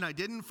 and I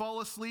didn't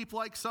fall asleep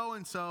like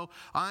so-and-so.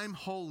 I'm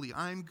holy.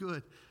 I'm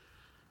good.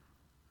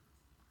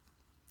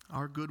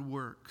 Our good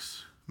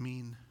works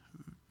mean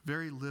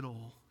very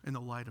little in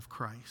the light of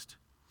Christ.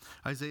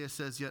 Isaiah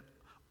says, yet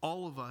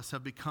all of us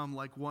have become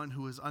like one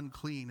who is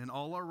unclean, and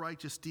all our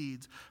righteous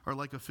deeds are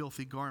like a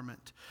filthy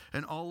garment.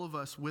 And all of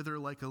us wither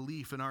like a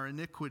leaf, and our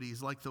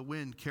iniquities, like the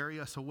wind, carry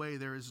us away.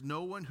 There is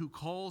no one who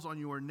calls on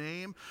your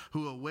name,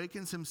 who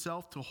awakens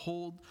himself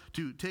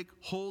to take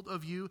hold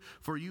of you.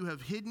 For you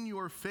have hidden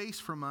your face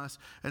from us,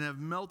 and have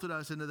melted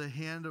us into the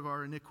hand of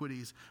our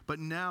iniquities.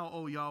 But now,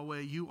 O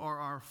Yahweh, you are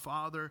our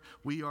Father.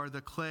 We are the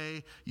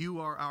clay.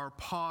 You are our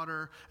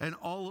potter, and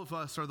all of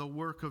us are the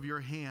work of your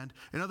hand.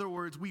 In other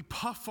words, we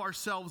puff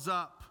ourselves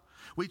up.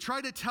 We try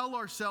to tell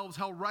ourselves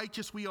how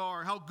righteous we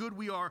are, how good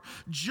we are,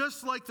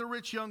 just like the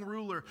rich young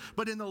ruler.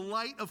 But in the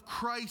light of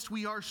Christ,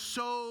 we are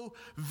so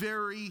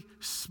very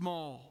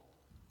small.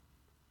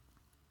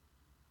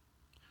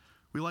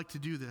 We like to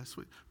do this.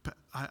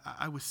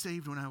 I was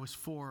saved when I was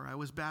 4. I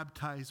was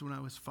baptized when I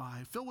was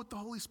 5. Filled with the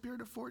Holy Spirit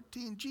at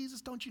 14.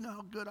 Jesus, don't you know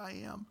how good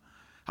I am?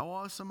 How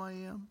awesome I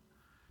am?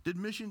 Did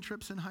mission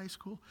trips in high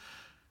school.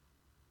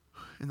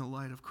 In the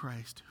light of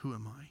Christ, who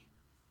am I?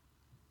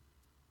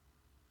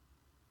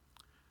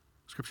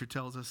 Scripture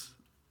tells us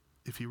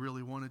if he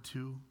really wanted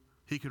to,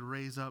 he could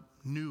raise up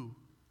new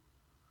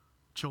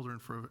children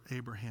for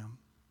Abraham.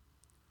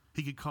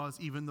 He could cause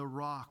even the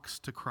rocks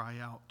to cry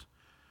out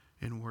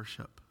in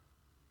worship.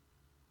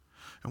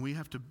 And we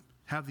have to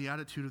have the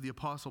attitude of the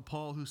Apostle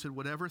Paul, who said,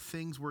 whatever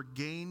things were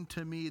gained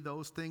to me,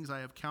 those things I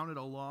have counted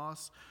a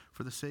loss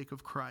for the sake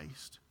of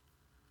Christ.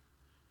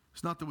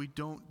 It's not that we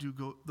don't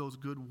do those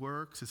good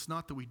works. It's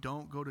not that we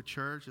don't go to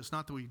church. It's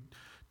not that we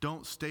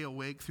don't stay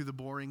awake through the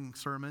boring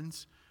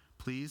sermons.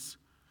 Please.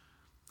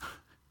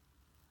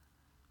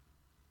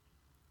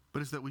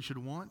 But it's that we should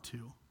want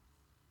to.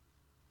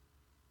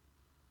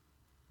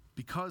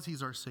 Because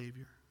he's our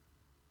Savior.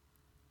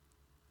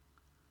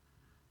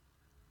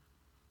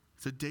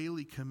 It's a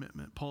daily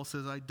commitment. Paul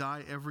says, I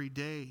die every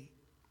day.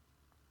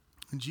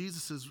 And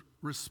Jesus'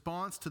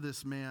 response to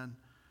this man,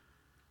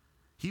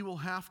 he will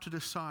have to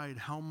decide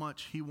how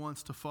much he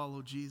wants to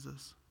follow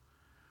Jesus.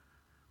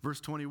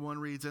 Verse 21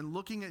 reads, and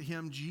looking at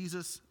him,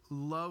 Jesus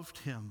loved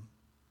him.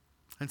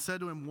 And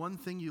said to him, one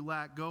thing you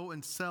lack, go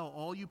and sell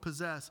all you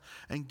possess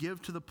and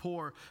give to the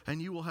poor,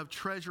 and you will have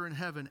treasure in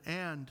heaven,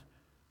 and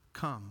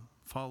come,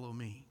 follow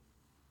me.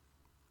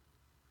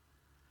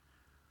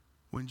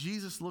 When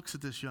Jesus looks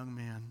at this young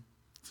man,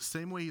 it's the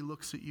same way he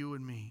looks at you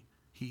and me.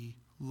 He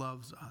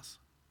loves us.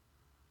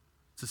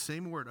 It's the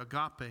same word,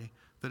 agape,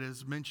 that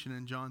is mentioned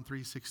in John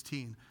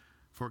 3:16.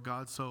 For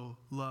God so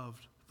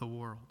loved the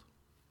world.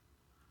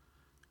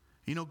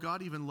 You know,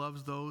 God even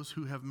loves those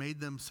who have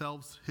made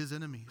themselves his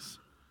enemies.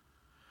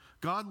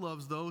 God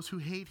loves those who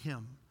hate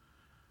him.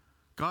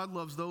 God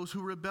loves those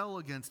who rebel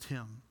against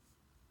him.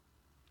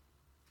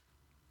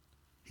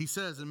 He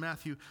says in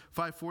Matthew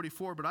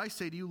 5:44, but I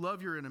say to you,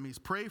 love your enemies,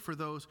 pray for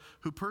those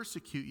who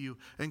persecute you.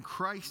 And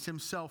Christ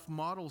himself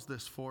models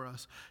this for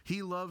us.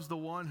 He loves the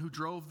one who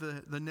drove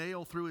the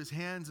nail through his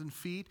hands and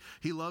feet.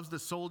 He loves the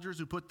soldiers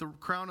who put the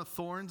crown of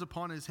thorns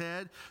upon his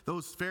head.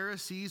 Those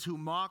Pharisees who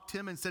mocked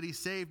him and said he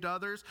saved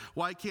others.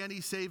 Why can't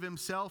he save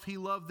himself? He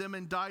loved them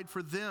and died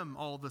for them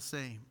all the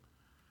same.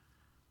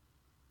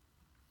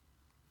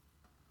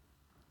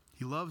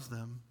 He loves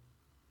them.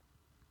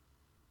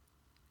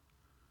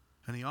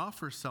 And he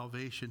offers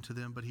salvation to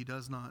them, but he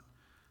does not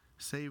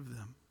save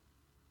them.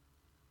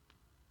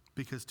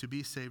 Because to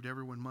be saved,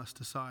 everyone must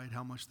decide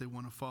how much they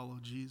want to follow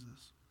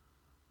Jesus.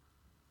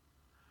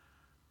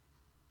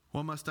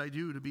 What must I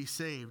do to be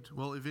saved?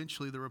 Well,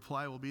 eventually the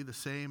reply will be the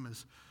same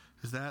as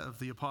that of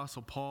the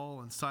Apostle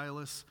Paul and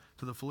Silas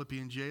To the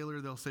Philippian jailer,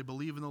 they'll say,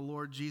 believe in the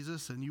Lord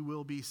Jesus and you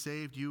will be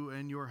saved, you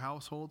and your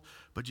household.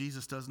 But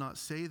Jesus does not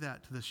say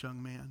that to this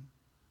young man.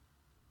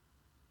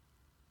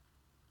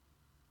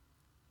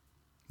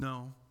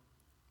 No.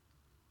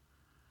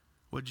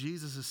 What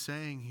Jesus is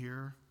saying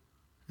here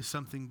is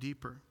something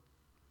deeper.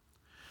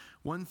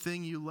 One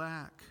thing you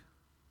lack.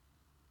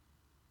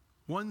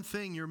 One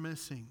thing you're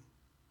missing.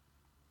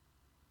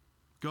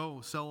 Go,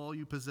 sell all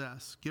you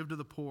possess. Give to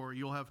the poor.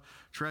 You'll have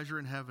treasure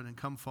in heaven, and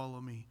come follow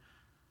me.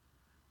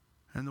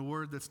 And the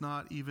word that's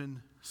not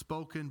even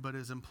spoken but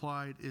is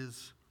implied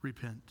is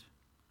repent.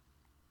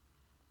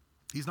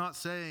 He's not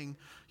saying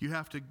you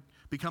have to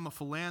become a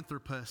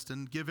philanthropist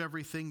and give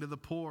everything to the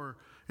poor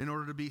in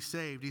order to be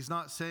saved. He's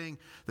not saying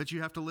that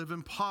you have to live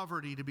in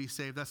poverty to be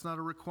saved. That's not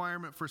a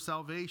requirement for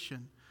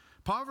salvation.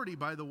 Poverty,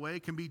 by the way,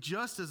 can be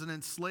just as an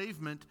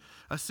enslavement,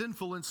 a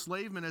sinful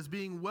enslavement, as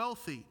being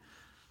wealthy.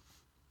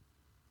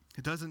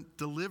 It doesn't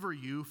deliver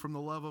you from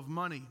the love of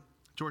money.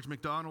 George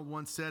MacDonald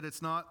once said,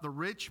 it's not the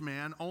rich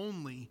man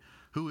only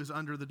who is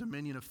under the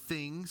dominion of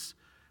things.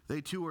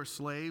 They too are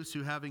slaves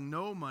who, having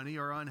no money,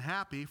 are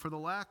unhappy for the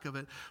lack of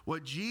it.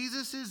 What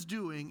Jesus is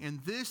doing in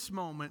this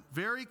moment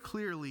very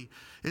clearly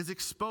is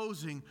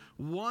exposing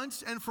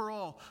once and for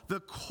all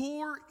the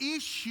core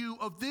issue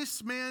of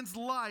this man's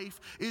life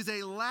is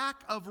a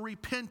lack of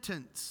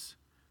repentance.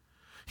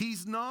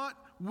 He's not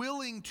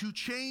willing to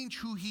change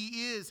who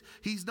he is.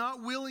 He's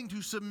not willing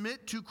to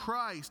submit to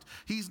Christ.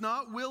 He's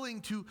not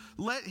willing to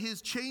let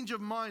his change of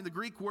mind, the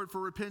Greek word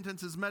for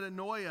repentance is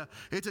metanoia.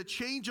 It's a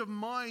change of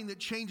mind that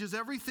changes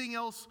everything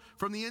else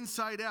from the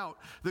inside out.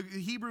 The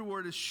Hebrew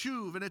word is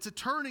shuv, and it's a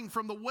turning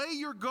from the way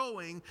you're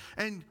going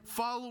and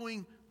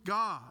following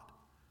God.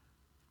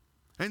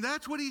 And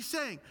that's what he's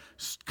saying.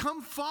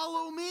 Come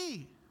follow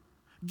me.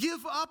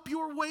 Give up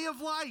your way of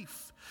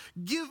life.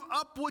 Give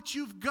up what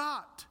you've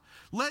got.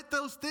 Let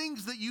those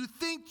things that you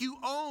think you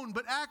own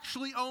but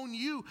actually own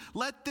you,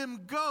 let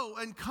them go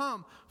and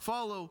come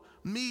follow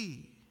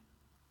me.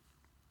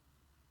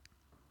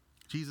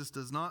 Jesus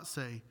does not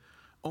say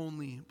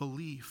only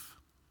belief.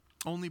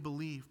 Only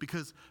believe,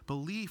 because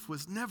belief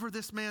was never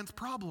this man's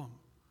problem.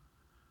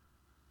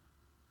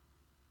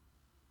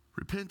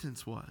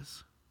 Repentance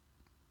was.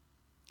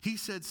 He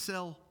said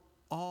sell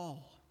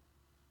all.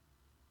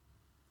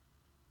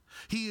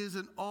 He is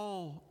an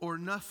all or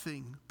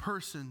nothing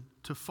person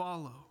to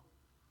follow.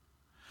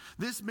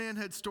 This man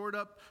had stored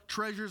up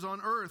treasures on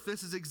earth.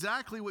 This is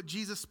exactly what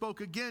Jesus spoke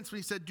against when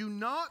he said, do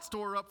not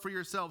store up for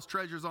yourselves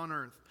treasures on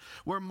earth,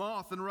 where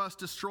moth and rust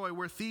destroy,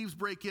 where thieves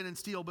break in and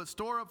steal, but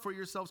store up for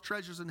yourselves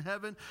treasures in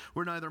heaven,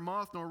 where neither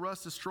moth nor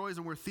rust destroys,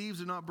 and where thieves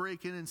do not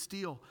break in and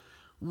steal.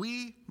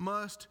 We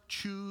must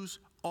choose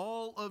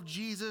all of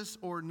Jesus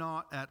or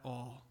not at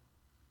all.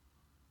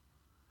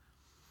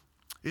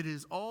 It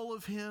is all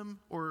of him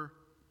or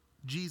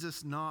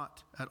Jesus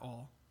not at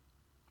all.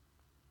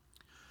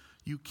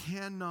 You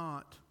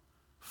cannot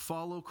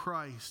follow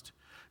Christ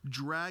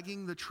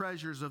dragging the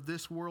treasures of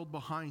this world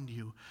behind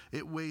you.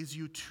 It weighs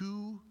you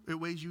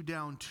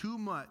down too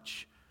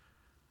much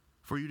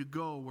for you to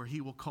go where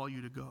he will call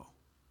you to go.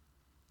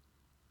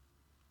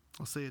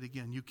 I'll say it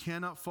again. You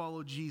cannot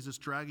follow Jesus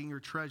dragging your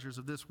treasures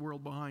of this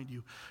world behind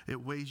you.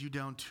 It weighs you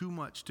down too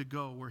much to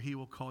go where he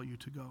will call you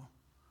to go.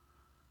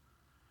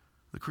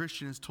 The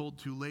Christian is told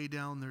to lay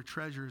down their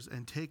treasures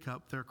and take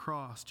up their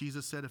cross.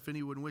 Jesus said, if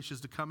anyone wishes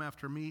to come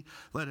after me,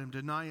 let him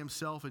deny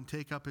himself and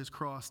take up his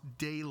cross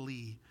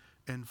daily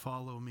and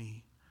follow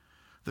me.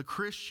 The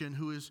Christian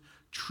who is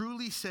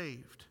truly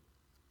saved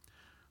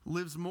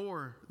lives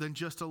more than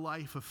just a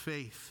life of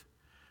faith,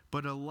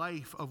 but a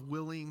life of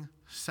willing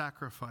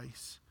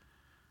sacrifice.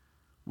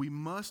 We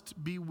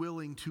must be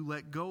willing to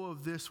let go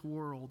of this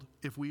world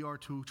if we are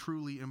to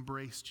truly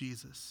embrace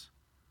Jesus.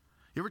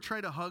 You ever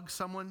try to hug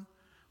someone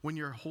when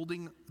you're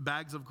holding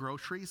bags of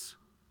groceries?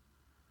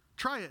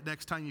 Try it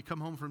next time you come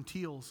home from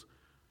Teals.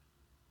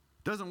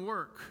 Doesn't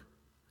work.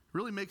 It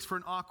really makes for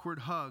an awkward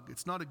hug.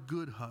 It's not a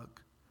good hug.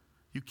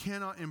 You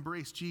cannot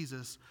embrace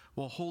Jesus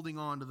while holding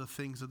on to the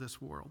things of this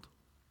world.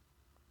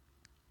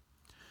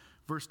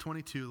 Verse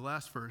 22, the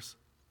last verse.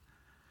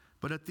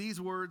 But at these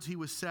words he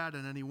was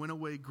saddened, and he went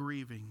away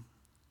grieving,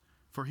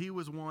 for he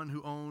was one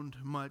who owned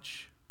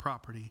much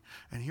property.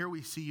 And here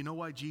we see, you know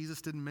why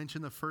Jesus didn't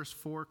mention the first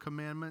 4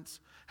 commandments?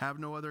 Have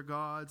no other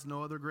gods,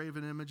 no other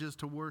graven images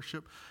to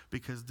worship,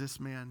 because this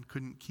man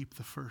couldn't keep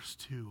the first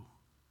 2.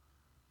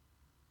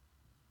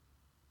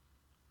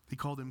 He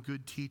called him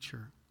good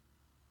teacher.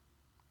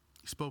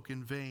 He spoke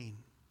in vain.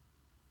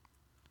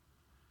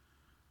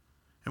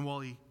 And while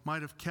he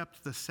might have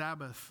kept the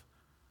Sabbath,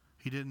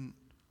 he didn't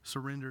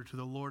surrender to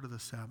the Lord of the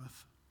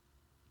Sabbath.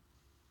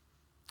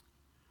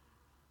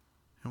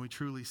 And we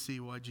truly see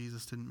why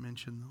Jesus didn't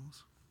mention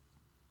those.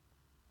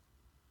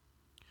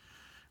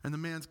 And the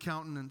man's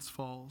countenance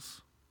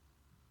falls.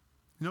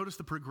 Notice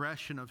the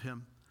progression of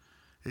him.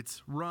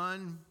 It's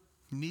run,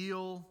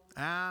 kneel,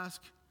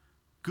 ask,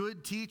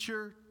 good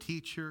teacher,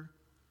 teacher,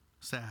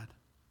 sad,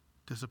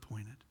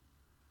 disappointed.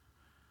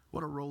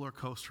 What a roller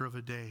coaster of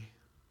a day.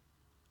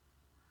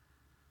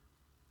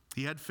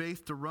 He had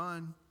faith to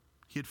run.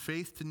 He had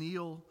faith to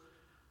kneel.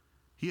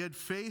 He had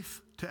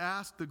faith to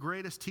ask the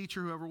greatest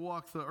teacher who ever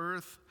walked the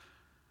earth,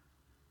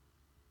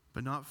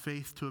 but not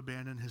faith to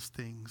abandon his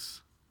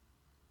things.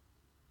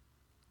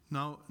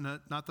 No,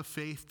 not the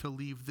faith to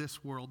leave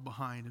this world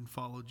behind and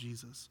follow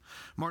Jesus.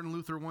 Martin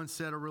Luther once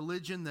said, "A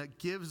religion that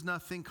gives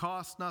nothing,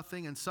 costs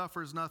nothing, and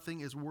suffers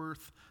nothing is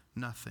worth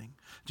nothing."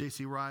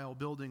 J.C. Ryle,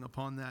 building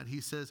upon that, he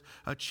says,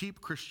 "A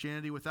cheap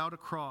Christianity without a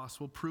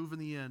cross will prove in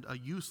the end a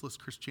useless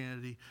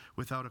Christianity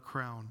without a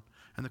crown."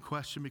 And the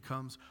question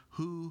becomes,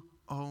 who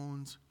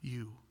owns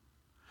you?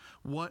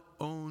 What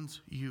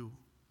owns you?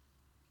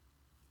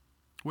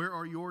 Where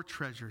are your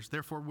treasures?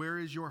 Therefore, where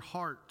is your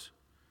heart?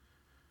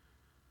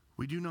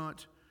 We do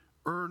not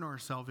earn our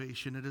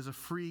salvation. It is a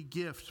free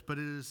gift, but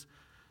it is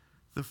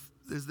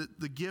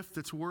the gift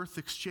that's worth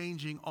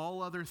exchanging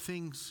all other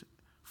things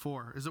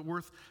for. Is it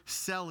worth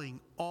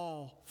selling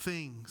all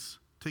things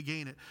to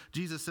gain it?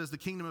 Jesus says the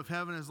kingdom of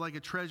heaven is like a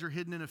treasure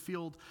hidden in a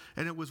field,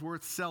 and it was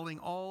worth selling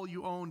all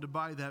you own to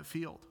buy that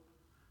field.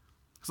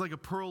 It's like a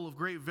pearl of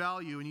great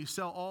value, and you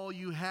sell all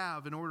you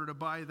have in order to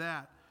buy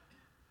that.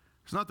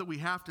 It's not that we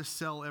have to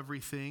sell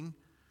everything,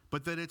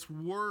 but that it's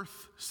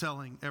worth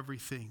selling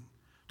everything,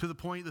 to the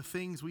point the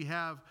things we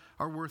have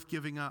are worth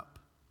giving up.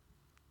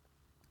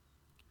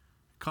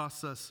 It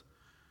costs us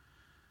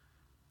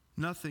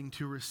nothing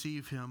to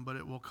receive him, but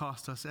it will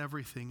cost us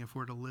everything if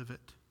we're to live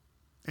it.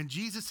 And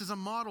Jesus is a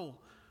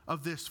model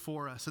of this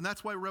for us. And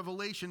that's why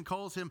Revelation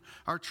calls him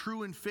our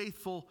true and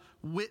faithful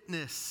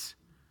witness.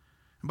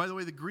 And by the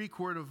way, the Greek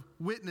word of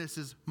witness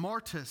is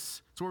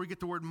martyrs. It's where we get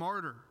the word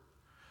martyr.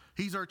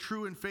 He's our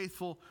true and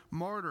faithful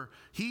martyr.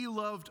 He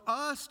loved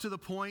us to the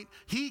point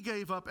he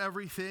gave up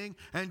everything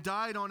and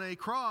died on a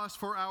cross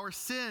for our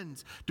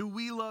sins. Do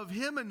we love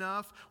him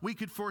enough we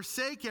could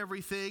forsake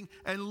everything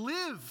and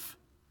live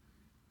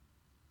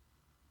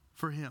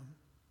for him?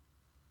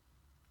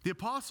 The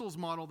apostles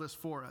model this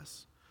for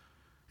us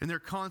in their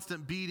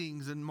constant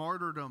beatings and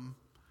martyrdom.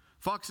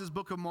 Fox's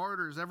Book of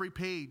Martyrs, every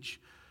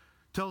page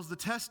tells the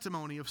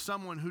testimony of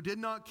someone who did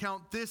not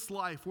count this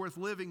life worth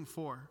living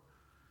for,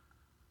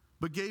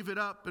 but gave it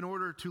up in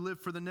order to live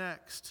for the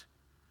next.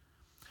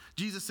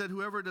 Jesus said,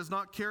 "Whoever does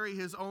not carry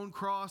his own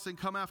cross and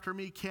come after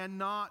me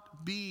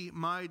cannot be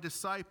my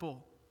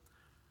disciple."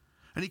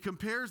 And he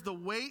compares the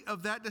weight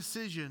of that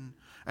decision,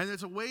 and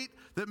it's a weight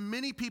that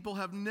many people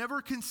have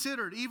never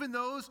considered. Even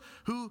those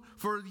who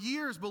for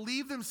years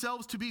believe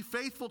themselves to be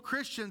faithful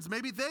Christians,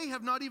 maybe they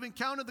have not even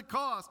counted the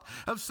cost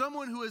of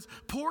someone who has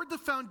poured the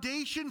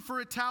foundation for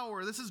a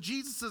tower. This is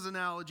Jesus'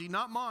 analogy,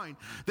 not mine.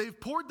 They've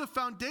poured the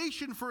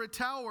foundation for a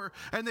tower,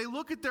 and they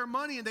look at their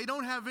money and they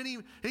don't have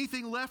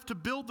anything left to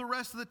build the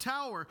rest of the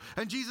tower.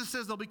 And Jesus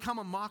says they'll become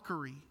a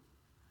mockery.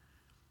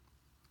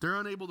 They're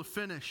unable to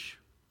finish.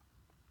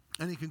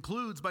 And he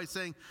concludes by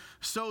saying,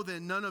 "So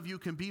then, none of you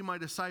can be my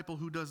disciple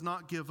who does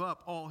not give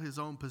up all his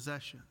own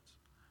possessions."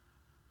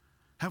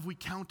 Have we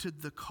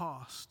counted the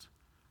cost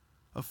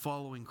of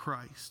following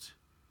Christ?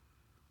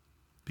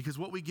 Because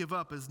what we give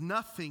up is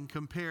nothing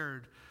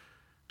compared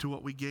to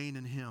what we gain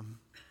in him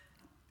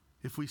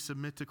if we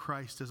submit to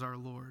Christ as our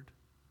Lord.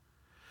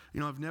 You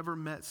know, I've never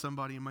met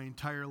somebody in my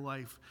entire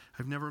life,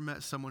 I've never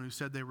met someone who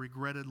said they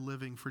regretted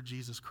living for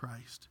Jesus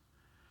Christ.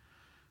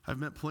 I've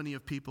met plenty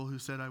of people who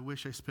said, "I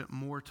wish I spent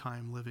more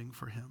time living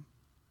for him.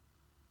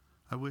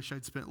 I wish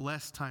I'd spent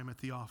less time at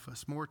the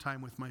office, more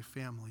time with my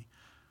family,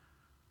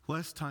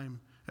 less time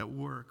at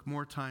work,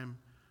 more time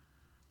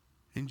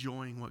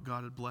enjoying what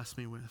God had blessed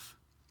me with."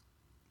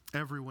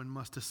 Everyone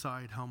must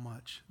decide how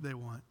much they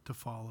want to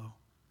follow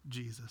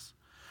Jesus.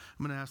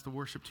 I'm going to ask the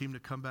worship team to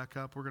come back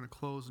up. We're going to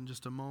close in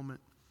just a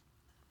moment.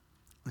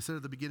 I said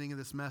at the beginning of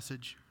this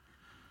message,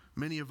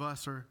 many of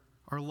us are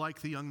like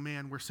the young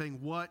man. We're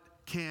saying, "What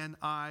can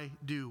I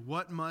do?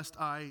 What must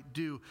I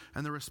do?"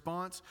 And the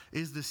response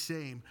is the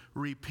same: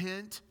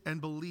 repent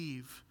and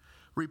believe.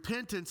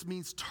 Repentance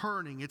means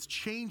turning. It's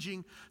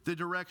changing the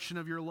direction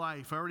of your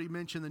life. I already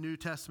mentioned the New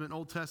Testament,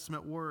 Old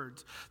Testament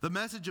words. The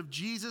message of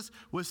Jesus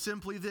was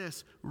simply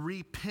this: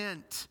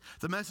 repent.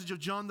 The message of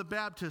John the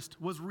Baptist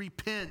was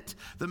repent.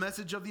 The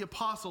message of the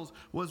apostles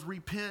was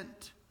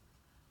repent.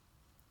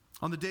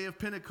 On the day of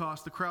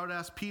Pentecost, the crowd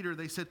asked Peter,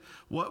 they said,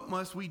 "What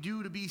must we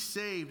do to be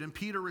saved?" And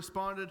Peter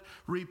responded,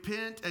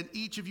 "Repent and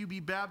each of you be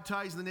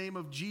baptized in the name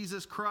of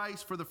Jesus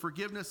Christ for the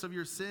forgiveness of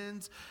your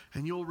sins,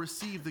 and you'll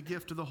receive the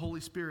gift of the Holy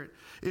Spirit."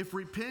 If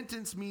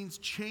repentance means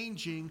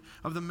changing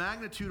of the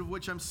magnitude of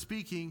which I'm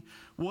speaking,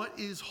 what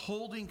is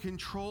holding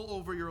control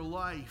over your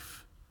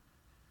life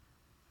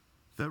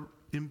that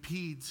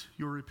impedes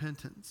your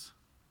repentance?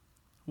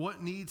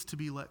 What needs to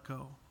be let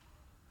go?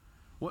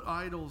 What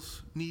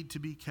idols need to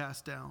be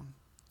cast down?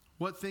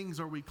 What things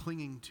are we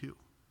clinging to?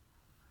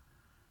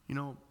 You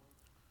know,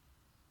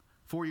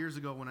 4 years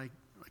ago when I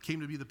came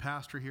to be the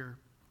pastor here,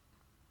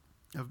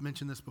 I've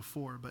mentioned this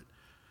before, but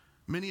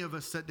many of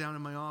us sat down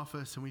in my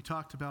office and we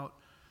talked about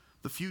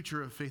the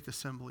future of Faith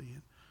Assembly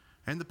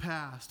and the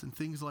past and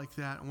things like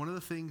that. And one of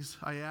the things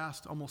I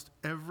asked almost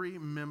every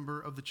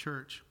member of the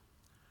church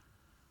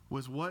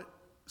was, what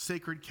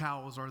sacred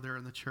cows are there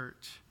in the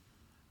church?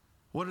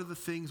 What are the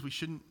things we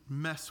shouldn't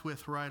mess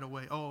with right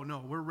away? Oh,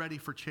 no, we're ready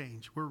for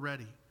change. We're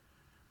ready.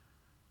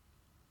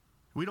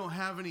 We don't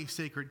have any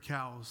sacred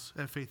cows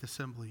at Faith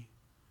Assembly.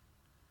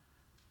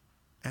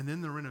 And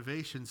then the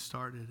renovation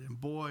started, and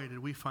boy, did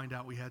we find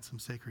out we had some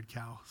sacred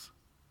cows.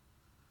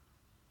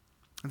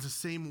 It's the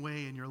same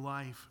way in your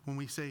life when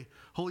we say,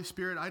 Holy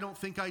Spirit, I don't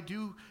think I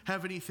do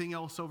have anything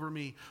else over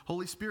me.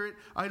 Holy Spirit,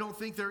 I don't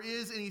think there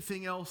is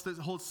anything else that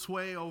holds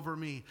sway over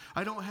me.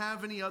 I don't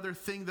have any other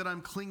thing that I'm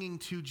clinging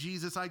to,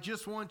 Jesus. I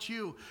just want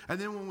you. And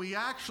then when we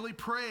actually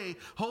pray,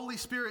 Holy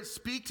Spirit,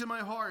 speak to my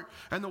heart.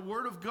 And the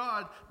Word of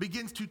God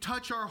begins to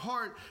touch our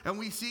heart. And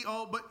we see,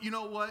 oh, but you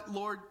know what,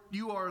 Lord,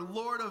 you are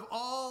Lord of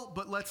all,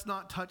 but let's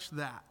not touch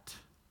that.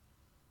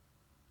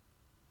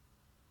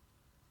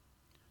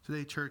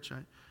 Today, church, I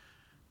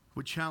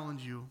would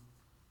challenge you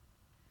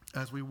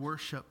as we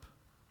worship,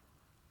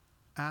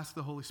 ask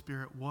the Holy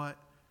Spirit what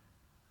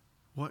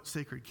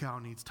sacred cow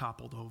needs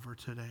toppled over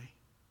today.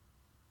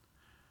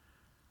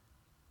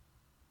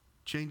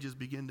 Changes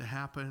begin to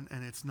happen,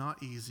 and it's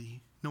not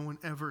easy. No one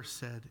ever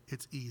said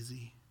it's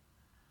easy.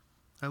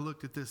 I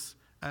looked at this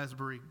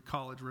Asbury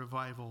College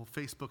revival.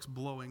 Facebook's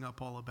blowing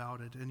up all about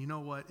it. And you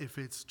know what? If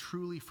it's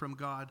truly from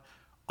God,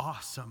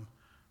 awesome.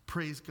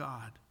 Praise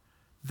God.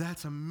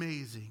 That's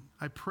amazing.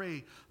 I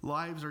pray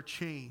lives are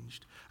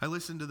changed. I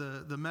listened to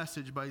the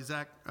message by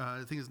Zach,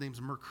 I think his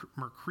name's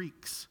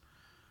Mercreebs.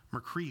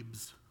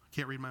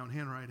 Can't read my own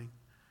handwriting.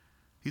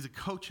 He's a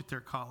coach at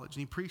their college,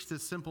 and he preached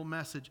this simple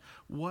message.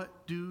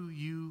 What do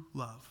you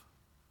love?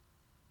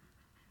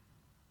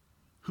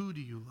 Who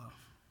do you love?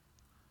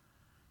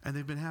 And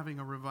they've been having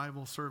a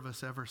revival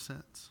service ever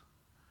since.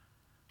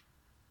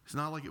 It's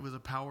not like it was a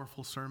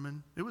powerful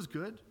sermon. It was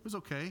good. It was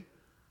okay.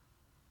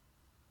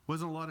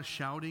 Wasn't a lot of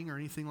shouting or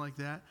anything like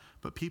that,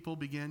 but people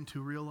began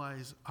to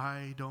realize,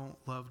 I don't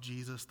love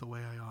Jesus the way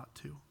I ought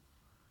to.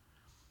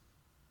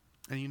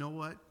 And you know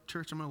what,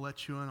 church, I'm going to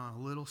let you in on a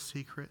little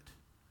secret,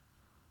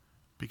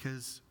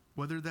 because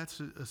whether that's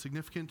a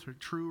significant or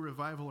true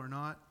revival or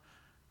not,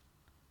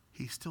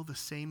 he's still the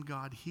same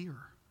God here.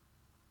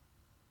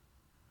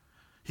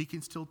 He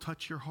can still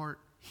touch your heart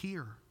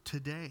here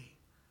today,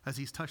 as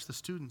he's touched the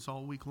students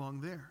all week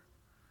long there.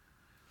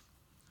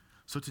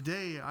 So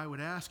today, I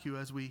would ask you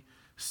as we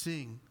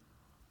sing,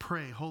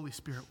 pray, Holy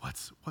Spirit,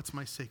 what's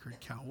my sacred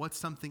cow? What's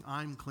something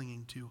I'm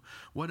clinging to?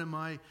 What am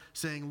I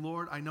saying,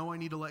 Lord, I know I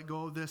need to let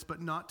go of this,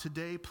 but not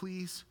today,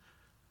 please.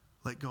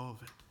 Let go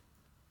of it.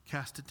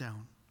 Cast it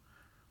down.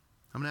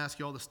 I'm going to ask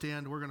you all to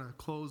stand. We're going to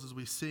close as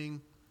we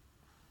sing.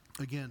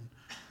 Again,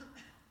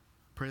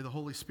 pray the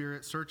Holy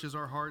Spirit searches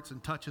our hearts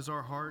and touches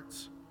our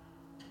hearts.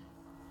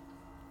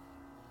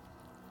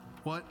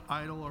 What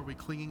idol are we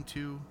clinging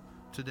to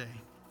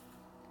today?